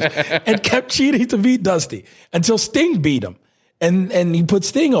 more years and kept cheating to beat Dusty until Sting beat him. And he put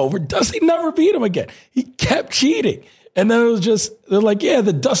Sting over. Dusty never beat him again. He kept cheating. And then it was just, they're like, yeah,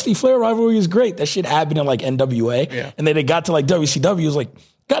 the Dusty Flair rivalry is great. That shit happened in like NWA. Yeah. And then they got to like WCW. It was like,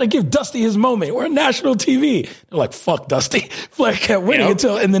 got to give Dusty his moment. We're on national TV. They're like, fuck Dusty. Flair kept winning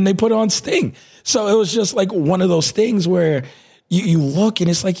and then they put on Sting. So it was just like one of those things where you look and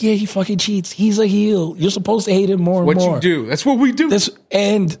it's like, yeah, he fucking cheats. He's a heel. You're supposed to hate him more and more. What you do. That's what we do.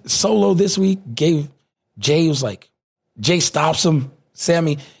 And Solo this week gave Jay, was like, Jay stops him.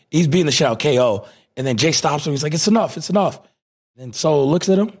 Sammy, he's beating the shit out of KO. And then Jay stops him. He's like, it's enough. Then Solo looks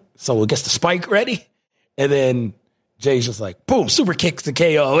at him. Solo gets the spike ready. And then Jay's just like, boom, super kicks to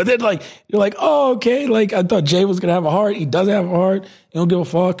KO. And then like, you're like, oh, okay. Like I thought Jay was going to have a heart. He doesn't have a heart. He don't give a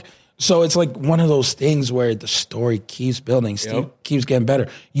fuck. So it's like one of those things where the story keeps building, keeps getting better.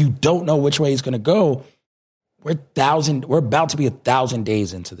 You don't know which way it's going to go. We're about to be 1,000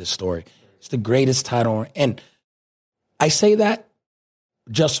 days into this story. It's the greatest title. And I say that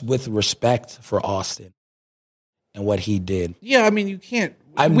just with respect for Austin and what he did. Yeah, I mean, you can't.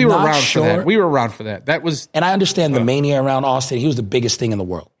 We were around for that. We were around for that. That was, and I understand the mania around Austin. He was the biggest thing in the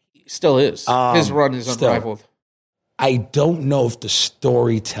world. He still is. His run is unrivaled. I don't know if the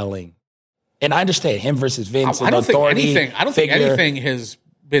storytelling, and I understand him versus Vince. I don't think anything has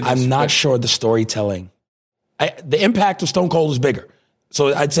been. I'm not sure the storytelling. The impact of Stone Cold is bigger.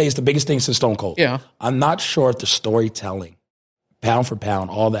 So I'd say it's the biggest thing since Stone Cold. Yeah. I'm not sure if the storytelling, pound for pound,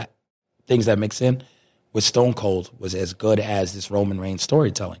 all that, things that mix in with Stone Cold was as good as this Roman Reigns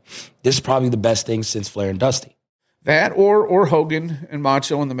storytelling. This is probably the best thing since Flair and Dusty. That or Hogan and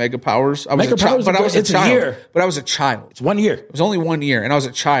Macho and the Mega Powers. I was a child. But I was a child. It's 1 year. It was only 1 year, and I was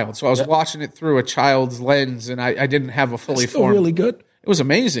a child. So I was watching it through a child's lens, and I didn't have a fully formed. Really good. It was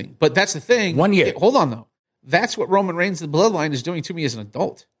amazing. But that's the thing. 1 year. Hold on, though. That's what Roman Reigns, the Bloodline, is doing to me as an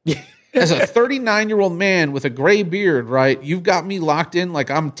adult. As a 39-year-old man with a gray beard, right? You've got me locked in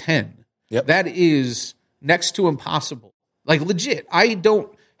like I'm 10. Yep. That is next to impossible. Like, legit. I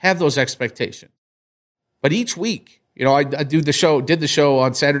don't have those expectations. But each week, I did the show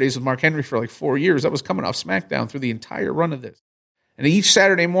on Saturdays with Mark Henry for like 4 years. I was coming off SmackDown through the entire run of this. And each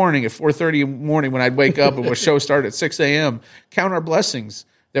Saturday morning at 4:30 in the morning when I'd wake up and the show started at 6 a.m., count our blessings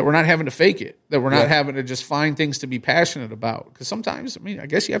that we're not having to fake it, that we're not having to just find things to be passionate about. Because sometimes, I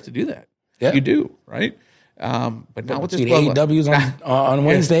guess you have to do that. Yeah. You do, right? But not with this AEW's on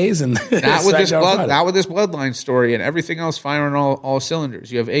Wednesdays and not with this bloodline story and everything else firing all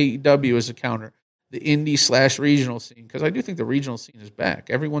cylinders. You have AEW as a counter, the indie/regional scene, because I do think the regional scene is back.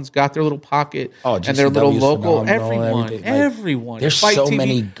 Everyone's got their little pocket and their little local. Everyone. There's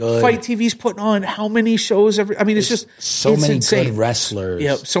many good. Fight TV's putting on how many shows it's just so many insane. Good wrestlers.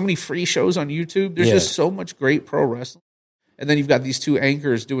 Yeah, so many free shows on YouTube. There's just so much great pro wrestling. And then you've got these two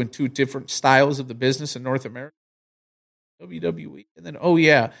anchors doing two different styles of the business in North America, WWE, and then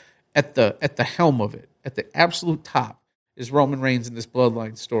at the helm of it, at the absolute top, is Roman Reigns in this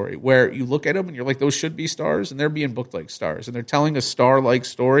bloodline story, where you look at them and you're like, those should be stars, and they're being booked like stars, and they're telling a star-like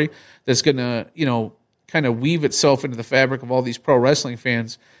story that's going to, kind of weave itself into the fabric of all these pro wrestling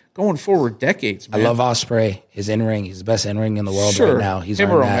fans going forward decades, man. I love Ospreay, his in-ring. He's the best in-ring in the world right now. He's him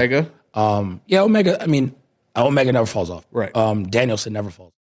or Omega. Omega, Omega never falls off. Right. Danielson never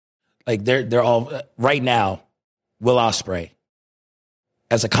falls. Like, they're all, right now, Will Ospreay,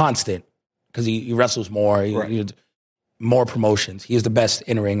 as a constant, because he wrestles more, more promotions. He is the best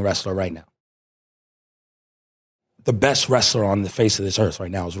in-ring wrestler right now. The best wrestler on the face of this earth right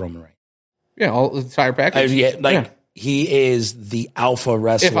now is Roman Reigns. Yeah, all the entire package. He is the alpha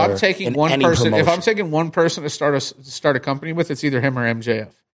wrestler. If I'm taking one person to start a company with, it's either him or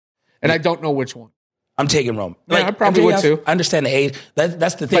MJF, and I don't know which one. I'm taking Roman. Yeah, I probably would too. I understand the age.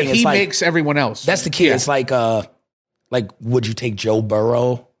 That's the thing. But he makes everyone else. That's the key. Yeah. It's like would you take Joe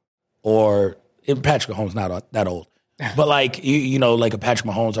Burrow or Patrick Mahomes? Not that old, but like like a Patrick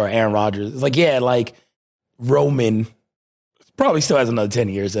Mahomes or Aaron Rodgers. It's like Roman probably still has another 10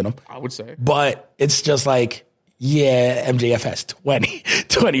 years in him. I would say, but it's just like MJF has 20,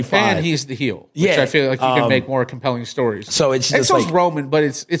 25. And he's the heel, which I feel like you can make more compelling stories. So it's just like Roman, but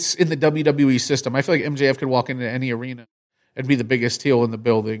it's in the WWE system. I feel like MJF could walk into any arena and be the biggest heel in the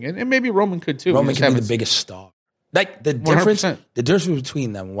building, and maybe Roman could too. Roman could be the biggest star. Like the difference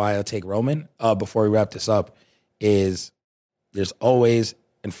between them, why I'll take Roman before we wrap this up, is there's always,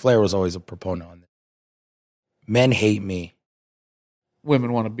 and Flair was always a proponent on this. Men hate me.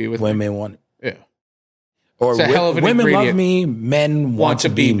 Women want to be with me. Yeah. Or women love me, men want to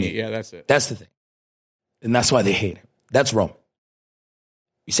be me. Yeah, that's it. That's the thing. And that's why they hate him. That's Roman.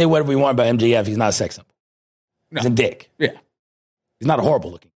 You say whatever we want about MJF, he's not a sex symbol. He's a dick. Yeah. He's not a horrible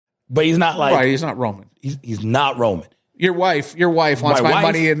looking. But he's not like... Right, he's not Roman. He's not Roman. Your wife wants my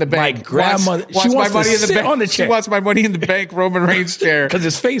money in the bank. My grandmother, she wants my money in the bank. On the chair. She wants my money in the bank, Roman Reigns' chair. Because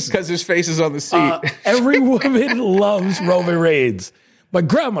his face is on the seat. Every woman loves Roman Reigns. My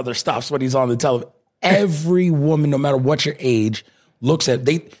grandmother stops when he's on the television. Every woman, no matter what your age, looks at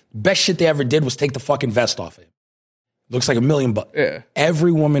best shit they ever did was take the fucking vest off him. Looks like $1 million. Yeah.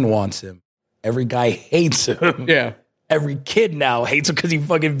 Every woman wants him. Every guy hates him. Yeah. Every kid now hates him because he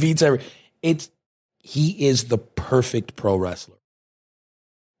fucking beats he is the perfect pro wrestler.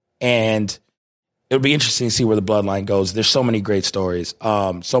 And it'll be interesting to see where the bloodline goes. There's so many great stories.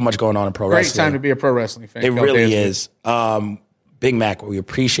 So much going on in pro wrestling. Great time to be a pro wrestling fan. It really is. Big Mac, we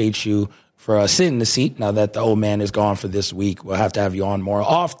appreciate you for sitting in the seat now that the old man is gone for this week. We'll have to have you on more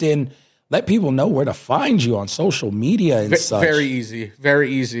often. Let people know where to find you on social media and such. Very easy.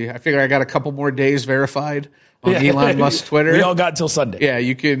 Very easy. I figure I got a couple more days verified on Elon Musk's Twitter. We all got till Sunday. Yeah,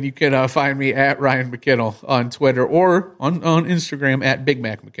 you can find me at Ryan McKinnell on Twitter or on Instagram at Big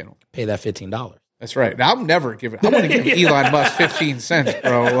Mac McKinnell. Pay that $15. That's right. Now, I'm going to give Elon Musk 15 cents,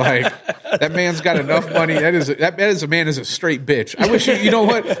 bro. Like, That man's got enough money. That is a man is a straight bitch. I wish you know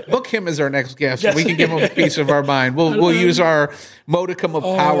what? Book him as our next guest. So we can give him a piece of our mind. We'll use our modicum of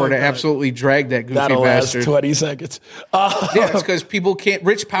power to absolutely drag that goofy That'll bastard. last 20 seconds. Yeah, it's because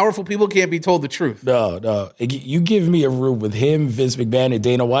rich, powerful people can't be told the truth. No. You give me a room with him, Vince McMahon, and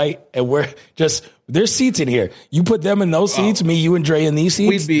Dana White, and there's seats in here. You put them in those seats, me, you, and Dre in these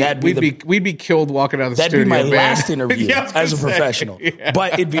seats. We'd be killed walking out of the that'd studio. That'd be my man. last interview as a professional. Yeah.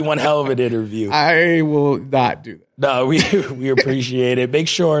 But it'd be one hell of an interview. I will not do that. No, we appreciate it. Make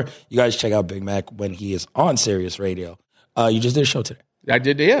sure you guys check out Big Mac when he is on Sirius Radio. You just did a show today. I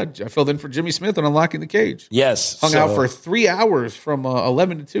did, yeah. I filled in for Jimmy Smith on Unlocking the Cage. Yes. Hung out for 3 hours from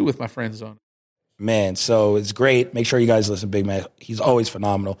 11 to 2 with my friends on. Man, so it's great. Make sure you guys listen to Big Mac. He's always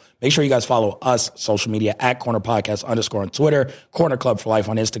phenomenal. Make sure you guys follow us, social media, at Corner Podcast _ on Twitter, Corner Club for Life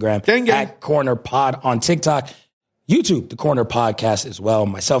on Instagram, at Corner Pod on TikTok, YouTube, The Corner Podcast as well.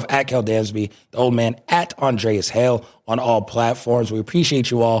 Myself, at Kel Dansby, the old man, at Andreas Hale on all platforms. We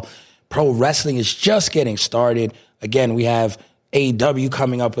appreciate you all. Pro wrestling is just getting started. Again, we have AEW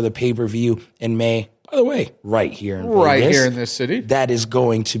coming up with a pay-per-view in May. By the way, right here in Vegas. Right here in this city. That is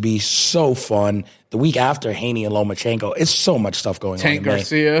going to be so fun. The week after Haney and Lomachenko, it's so much stuff going on. Tank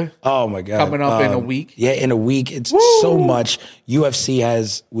Garcia. Oh, my God. Coming up in a week. Yeah, in a week. It's so much.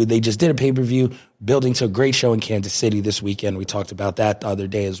 UFC they just did a pay-per-view building to a great show in Kansas City this weekend. We talked about that the other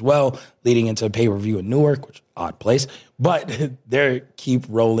day as well, leading into a pay-per-view in Newark, which odd place. But they keep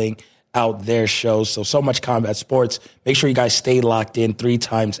rolling out their shows. So much combat sports. Make sure you guys stay locked in 3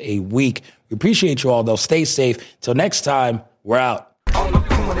 times a week. We appreciate you all, though. Stay safe. Till next time, we're out.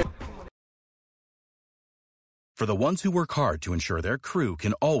 For the ones who work hard to ensure their crew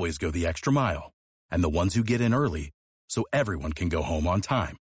can always go the extra mile, and the ones who get in early so everyone can go home on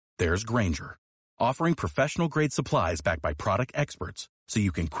time, there's Grainger, offering professional-grade supplies backed by product experts so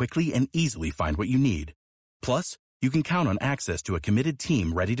you can quickly and easily find what you need. Plus, you can count on access to a committed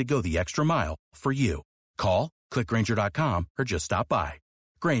team ready to go the extra mile for you. Call, click Grainger.com, or just stop by.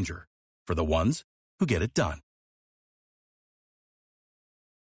 Grainger, for the ones who get it done.